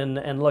this one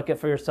and look at it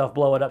for yourself,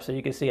 blow it up so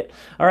you can see it.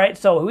 All right,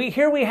 so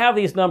here we have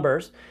these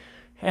numbers,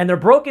 and they're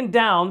broken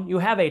down. You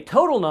have a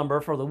total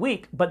number for the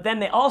week, but then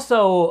they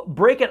also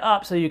break it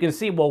up so you can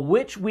see, well,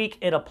 which week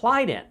it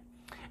applied in.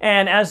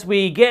 And as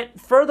we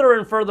get further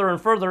and further and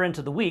further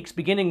into the weeks,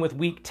 beginning with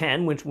week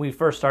 10, which we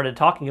first started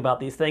talking about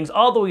these things,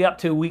 all the way up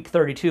to week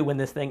 32 when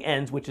this thing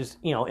ends, which is,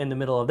 you know, in the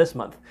middle of this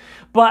month.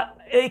 But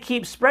it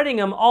keeps spreading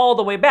them all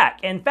the way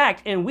back. In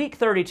fact, in week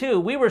 32,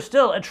 we were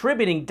still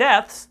attributing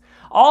deaths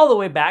all the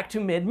way back to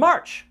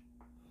mid-March,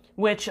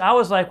 which I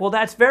was like, well,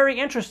 that's very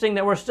interesting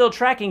that we're still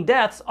tracking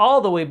deaths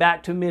all the way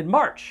back to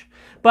mid-March.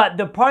 But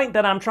the point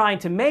that I'm trying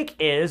to make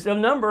is the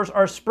numbers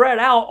are spread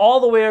out all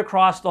the way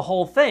across the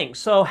whole thing.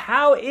 So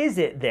how is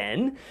it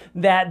then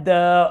that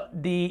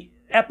the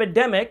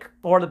epidemic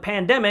or the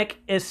pandemic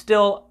is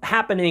still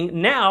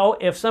happening now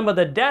if some of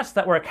the deaths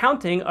that we're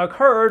counting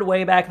occurred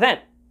way back then?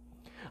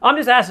 I'm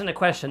just asking a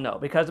question though,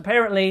 because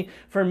apparently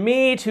for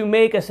me to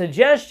make a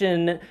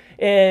suggestion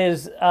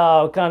is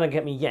gonna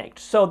get me yanked.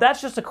 So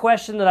that's just a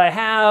question that I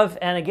have,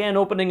 and again,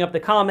 opening up the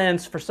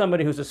comments for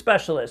somebody who's a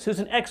specialist, who's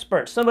an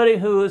expert, somebody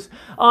who's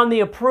on the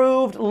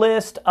approved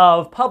list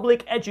of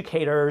public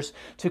educators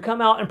to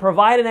come out and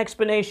provide an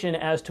explanation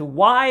as to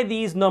why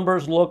these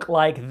numbers look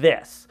like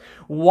this.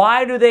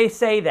 Why do they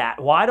say that?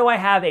 Why do I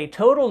have a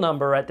total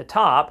number at the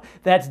top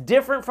that's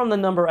different from the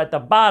number at the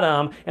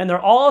bottom, and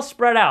they're all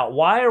spread out?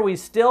 Why are we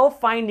still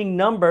finding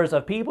numbers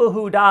of people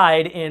who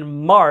died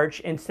in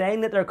March and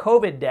saying that they're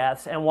COVID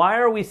deaths, and why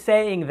are we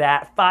saying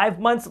that 5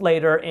 months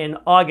later in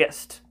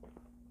August?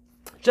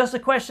 Just a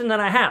question that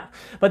I have.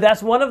 But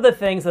that's one of the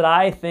things that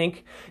I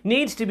think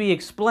needs to be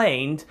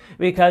explained,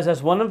 because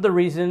that's one of the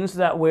reasons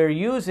that we're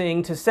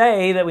using to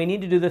say that we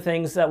need to do the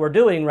things that we're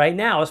doing right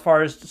now as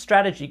far as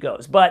strategy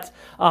goes. But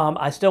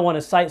I still want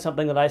to cite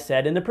something that I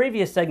said in the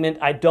previous segment.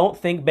 I don't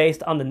think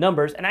based on the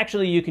numbers, and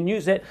actually you can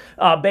use it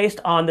based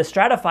on the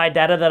stratified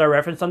data that I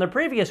referenced on the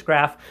previous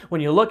graph. When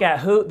you look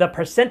at the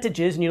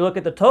percentages and you look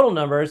at the total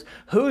numbers,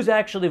 who's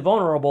actually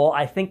vulnerable,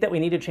 I think that we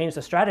need to change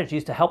the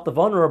strategies to help the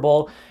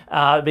vulnerable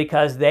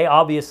because they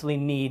obviously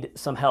need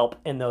some help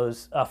in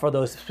those for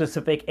those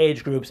specific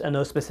age groups and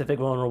those specific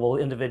vulnerable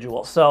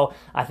individuals. So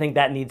I think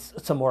that needs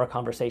some more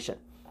conversation.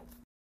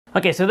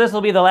 Okay, so this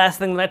will be the last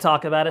thing that I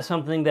talk about. It's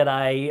something that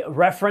I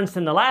referenced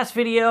in the last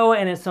video,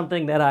 and it's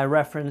something that I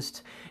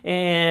referenced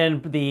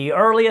in the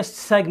earliest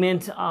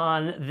segment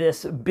on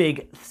this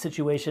big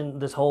situation,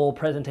 this whole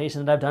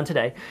presentation that I've done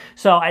today.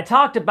 So I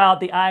talked about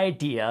the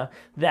idea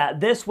that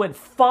this would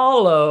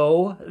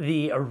follow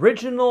the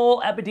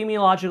original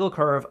epidemiological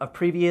curve of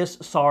previous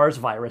SARS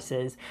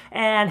viruses,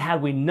 and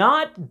had we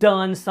not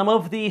done some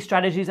of the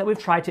strategies that we've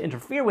tried to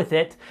interfere with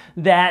it,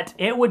 that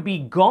it would be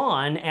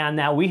gone, and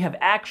that we have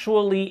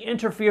actually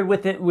interfered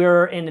with it.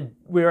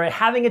 We're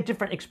having a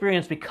different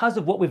experience because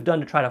of what we've done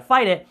to try to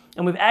fight it,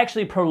 and we've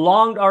actually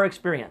prolonged our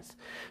experience.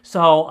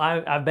 So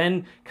I've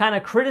been kind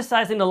of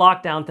criticizing the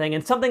lockdown thing,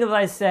 and something that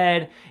I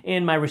said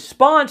in my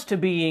response to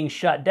being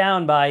shut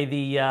down by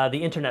the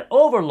internet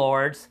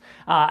overlords,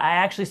 I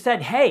actually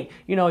said, hey,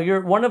 you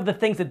know, one of the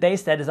things that they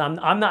said is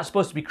I'm not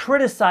supposed to be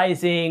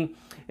criticizing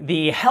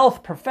the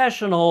health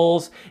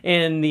professionals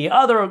and the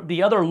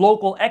other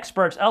local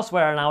experts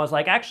elsewhere, and I was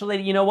like,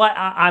 actually, you know what?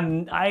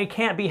 I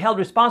can't be held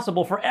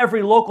responsible for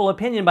every local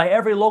opinion by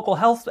every local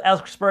health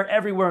expert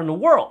everywhere in the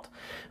world.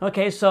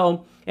 Okay,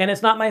 so, and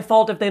it's not my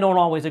fault if they don't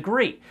always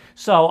agree.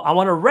 So I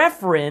want to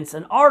reference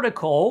an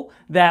article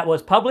that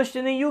was published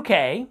in the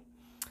UK,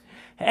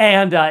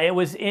 and it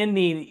was in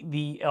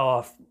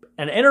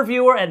an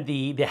interviewer, and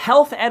the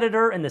health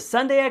editor in the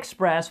Sunday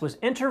Express was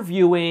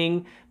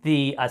interviewing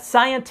the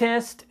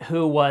scientist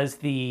who was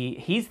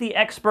he's the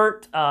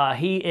expert.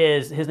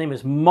 His name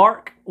is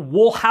Mark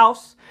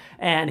Woolhouse,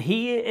 and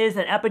he is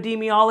an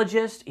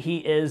epidemiologist. He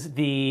is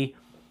the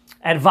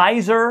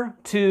advisor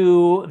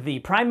to the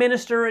Prime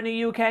Minister in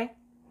the UK.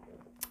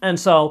 And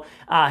so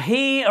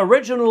he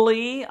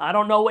originally, I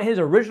don't know what his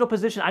original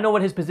position, I know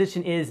what his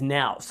position is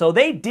now. So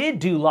they did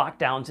do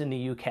lockdowns in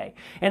the UK.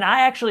 And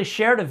I actually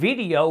shared a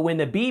video when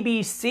the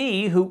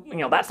BBC, who, you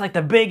know, that's like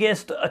the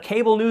biggest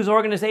cable news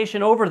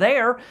organization over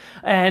there,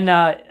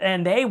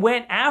 and they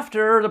went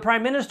after the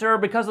Prime Minister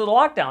because of the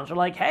lockdowns. They're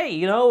like, hey,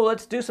 you know,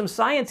 let's do some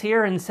science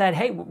here, and said,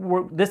 hey,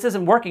 this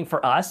isn't working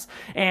for us.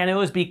 And it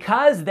was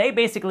because they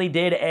basically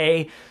did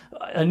a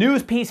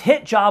news piece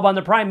hit job on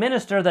the Prime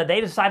Minister that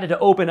they decided to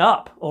open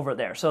up over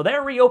there. So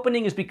their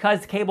reopening is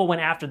because cable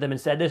went after them and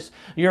said,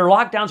 your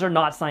lockdowns are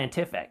not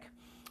scientific.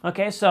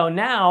 Okay, so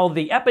now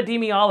the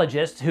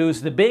epidemiologist,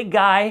 who's the big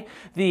guy,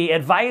 the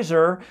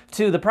advisor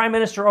to the Prime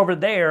Minister over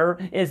there,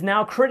 is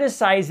now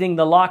criticizing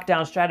the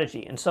lockdown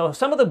strategy. And so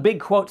some of the big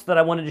quotes that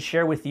I wanted to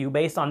share with you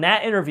based on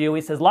that interview,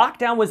 he says,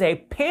 lockdown was a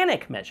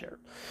panic measure.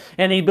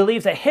 And he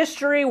believes that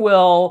history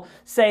will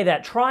say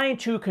that trying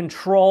to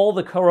control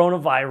the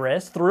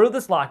coronavirus through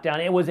this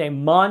lockdown, it was a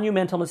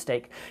monumental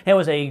mistake. It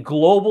was on a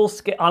global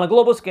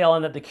scale,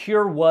 and that the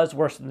cure was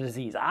worse than the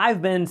disease.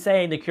 I've been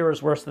saying the cure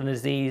is worse than the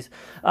disease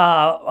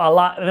in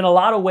a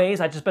lot of ways.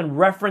 I've just been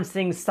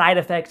referencing side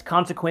effects,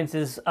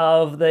 consequences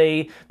of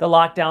the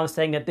lockdown,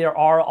 saying that there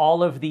are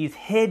all of these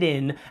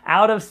hidden,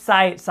 out of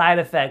sight side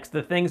effects,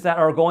 the things that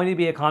are going to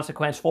be a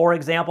consequence. For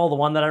example, the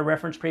one that I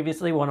referenced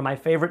previously, one of my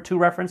favorite to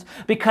reference,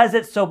 because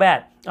it's so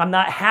bad. I'm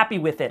not happy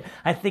with it.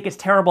 I think it's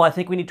terrible. I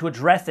think we need to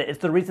address it. It's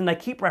the reason I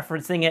keep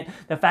referencing it.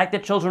 The fact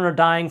that children are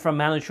dying from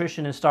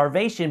malnutrition and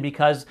starvation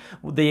because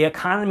the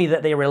economy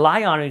that they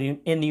rely on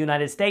in the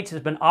United States has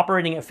been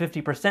operating at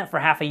 50% for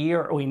half a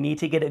year. We need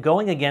to get it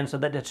going again so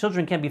that the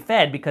children can be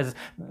fed, because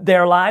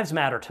their lives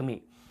matter to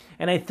me.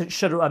 And it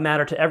should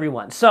matter to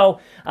everyone.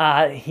 So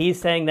he's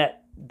saying that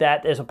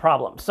is a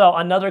problem. So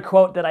another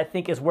quote that I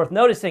think is worth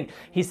noticing,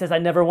 he says, I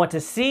never want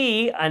to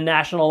see a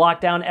national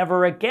lockdown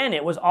ever again.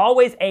 It was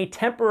always a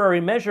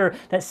temporary measure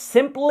that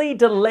simply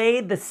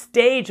delayed the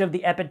stage of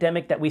the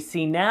epidemic that we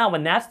see now.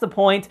 And that's the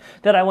point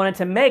that I wanted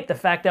to make. The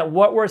fact that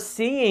what we're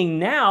seeing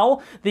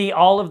now,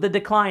 all of the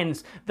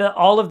declines,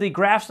 all of the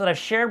graphs that I've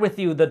shared with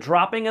you, the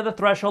dropping of the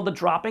threshold, the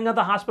dropping of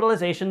the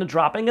hospitalization, the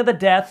dropping of the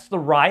deaths, the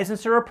rise in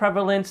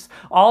seroprevalence,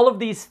 all of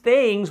these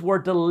things were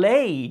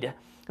delayed.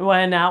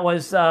 When that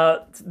was,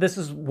 this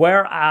is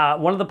where,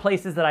 one of the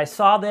places that I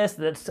saw this,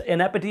 that's an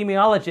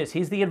epidemiologist.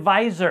 He's the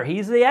advisor.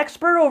 He's the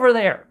expert over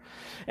there.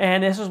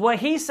 And this is what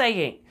he's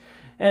saying.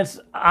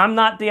 I'm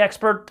not the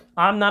expert.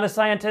 I'm not a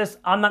scientist.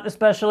 I'm not the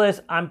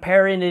specialist. I'm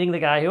parodying the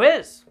guy who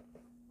is.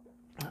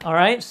 All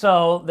right,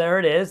 so there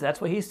it is. That's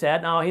what he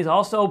said. Now, he's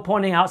also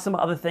pointing out some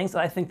other things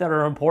that I think that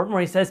are important,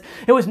 where he says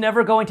it was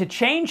never going to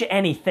change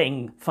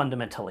anything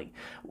fundamentally.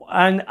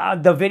 And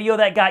the video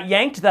that got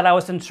yanked that I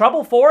was in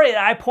trouble for,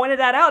 I pointed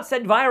that out,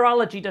 said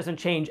virology doesn't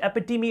change,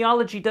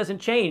 epidemiology doesn't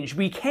change.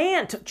 We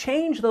can't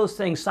change those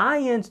things.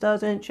 Science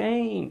doesn't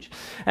change.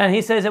 And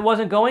he says it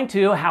wasn't going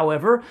to.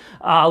 However,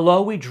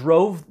 although we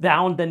drove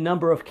down the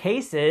number of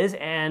cases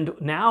and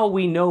now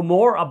we know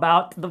more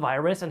about the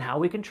virus and how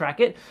we can track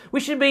it, we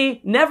should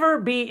never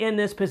be in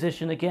this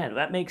position again.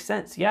 That makes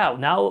sense. Yeah,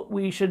 now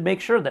we should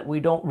make sure that we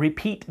don't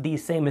repeat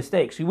these same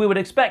mistakes. We would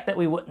expect that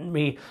we wouldn't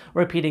be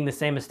repeating the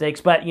same mistakes,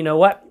 but you know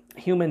what?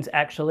 Humans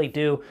actually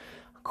do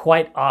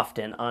quite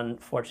often,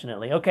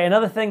 unfortunately. Okay,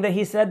 another thing that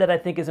he said that I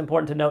think is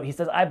important to note, he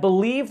says, I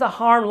believe the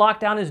harm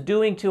lockdown is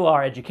doing to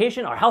our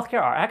education, our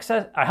healthcare,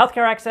 our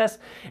healthcare access,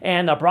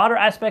 and broader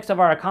aspects of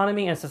our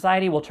economy and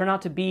society will turn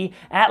out to be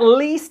at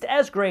least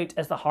as great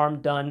as the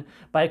harm done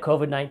by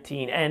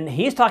COVID-19. And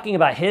he's talking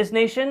about his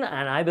nation,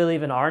 and I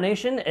believe in our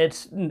nation.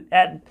 It's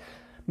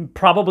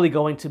probably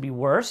going to be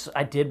worse.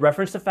 I did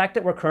reference the fact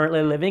that we're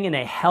currently living in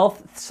a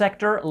health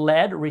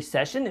sector-led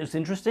recession. It was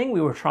interesting.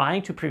 We were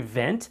trying to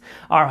prevent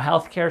our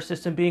healthcare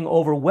system being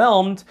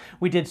overwhelmed.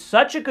 We did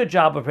such a good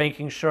job of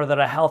making sure that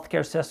our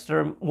healthcare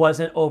system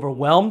wasn't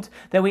overwhelmed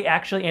that we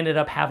actually ended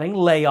up having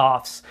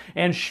layoffs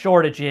and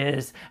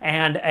shortages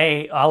and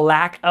a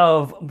lack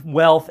of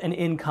wealth and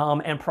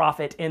income and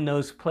profit in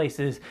those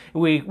places.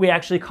 We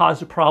actually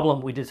caused a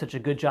problem. We did such a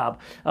good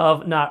job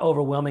of not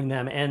overwhelming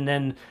them. And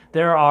then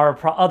there are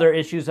other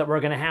issues that we're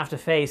going to have to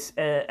face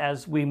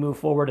as we move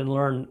forward and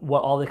learn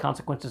what all the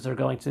consequences are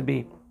going to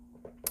be.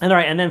 And all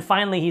right, and then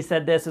finally he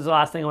said this is the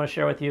last thing I want to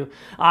share with you.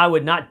 I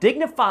would not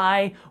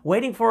dignify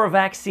waiting for a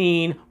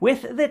vaccine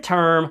with the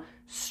term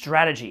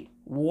strategy.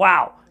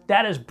 Wow.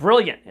 That is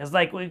brilliant. It's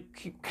like we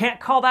can't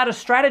call that a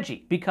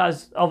strategy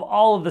because of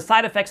all of the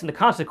side effects and the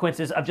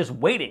consequences of just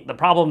waiting, the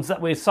problems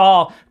that we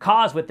saw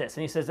cause with this.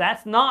 And he says,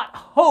 that's not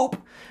hope.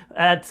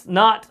 That's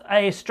not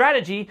a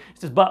strategy. He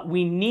says, but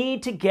we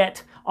need to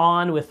get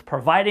on with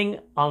providing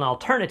an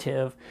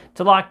alternative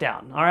to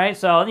lockdown. All right.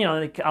 So, you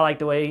know, I like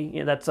the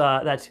way that's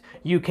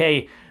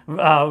UK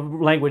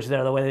language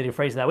there, the way they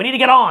phrase that. We need to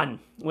get on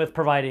with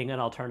providing an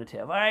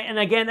alternative. All right. And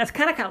again, that's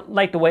kind of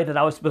like the way that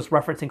I was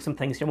referencing some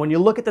things here. When you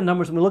look at the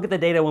numbers, when we look at the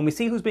data, when we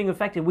see who's being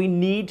affected, we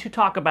need to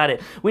talk about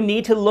it. We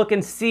need to look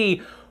and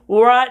see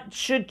what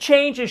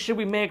changes should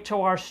we make to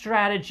our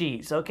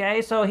strategies,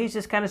 okay? So he's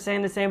just kind of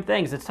saying the same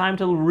things. It's time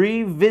to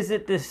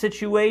revisit this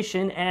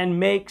situation and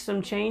make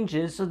some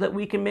changes so that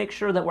we can make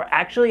sure that we're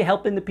actually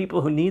helping the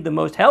people who need the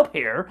most help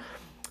here,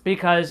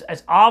 because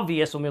it's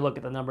obvious when we look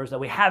at the numbers that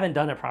we haven't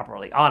done it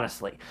properly,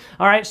 honestly.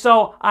 All right,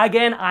 so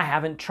again, I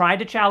haven't tried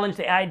to challenge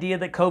the idea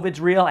that COVID's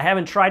real. I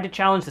haven't tried to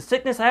challenge the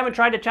sickness. I haven't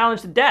tried to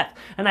challenge the death.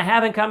 And I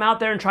haven't come out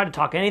there and tried to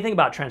talk anything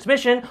about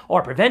transmission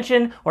or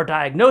prevention or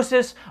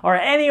diagnosis or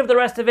any of the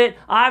rest of it.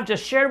 I've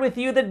just shared with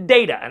you the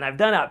data, and I've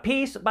done it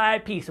piece by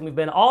piece, and we've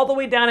been all the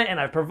way down it, and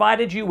I've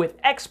provided you with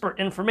expert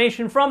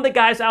information from the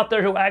guys out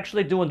there who are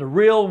actually doing the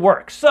real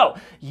work. So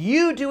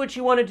you do what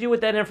you want to do with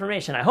that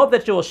information. I hope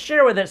that you will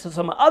share with it so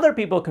some other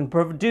people can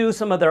do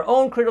some of their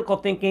own critical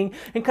thinking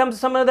and come to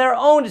some of their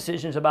own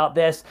decisions about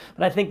this.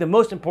 But I think the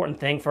most important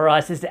thing for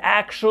us is to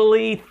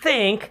actually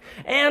think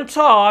and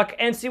talk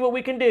and see what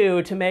we can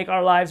do to make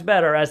our lives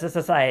better as a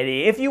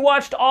society. If you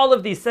watched all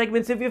of these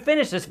segments, if you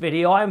finished this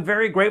video, I'm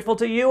very grateful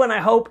to you, and I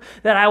hope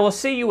that I will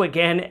see you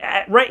again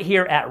right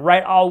here at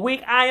Right All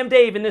Week. I am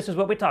Dave, and this is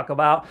what we talk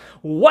about: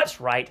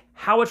 what's right,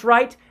 how it's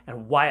right,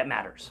 and why it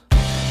matters.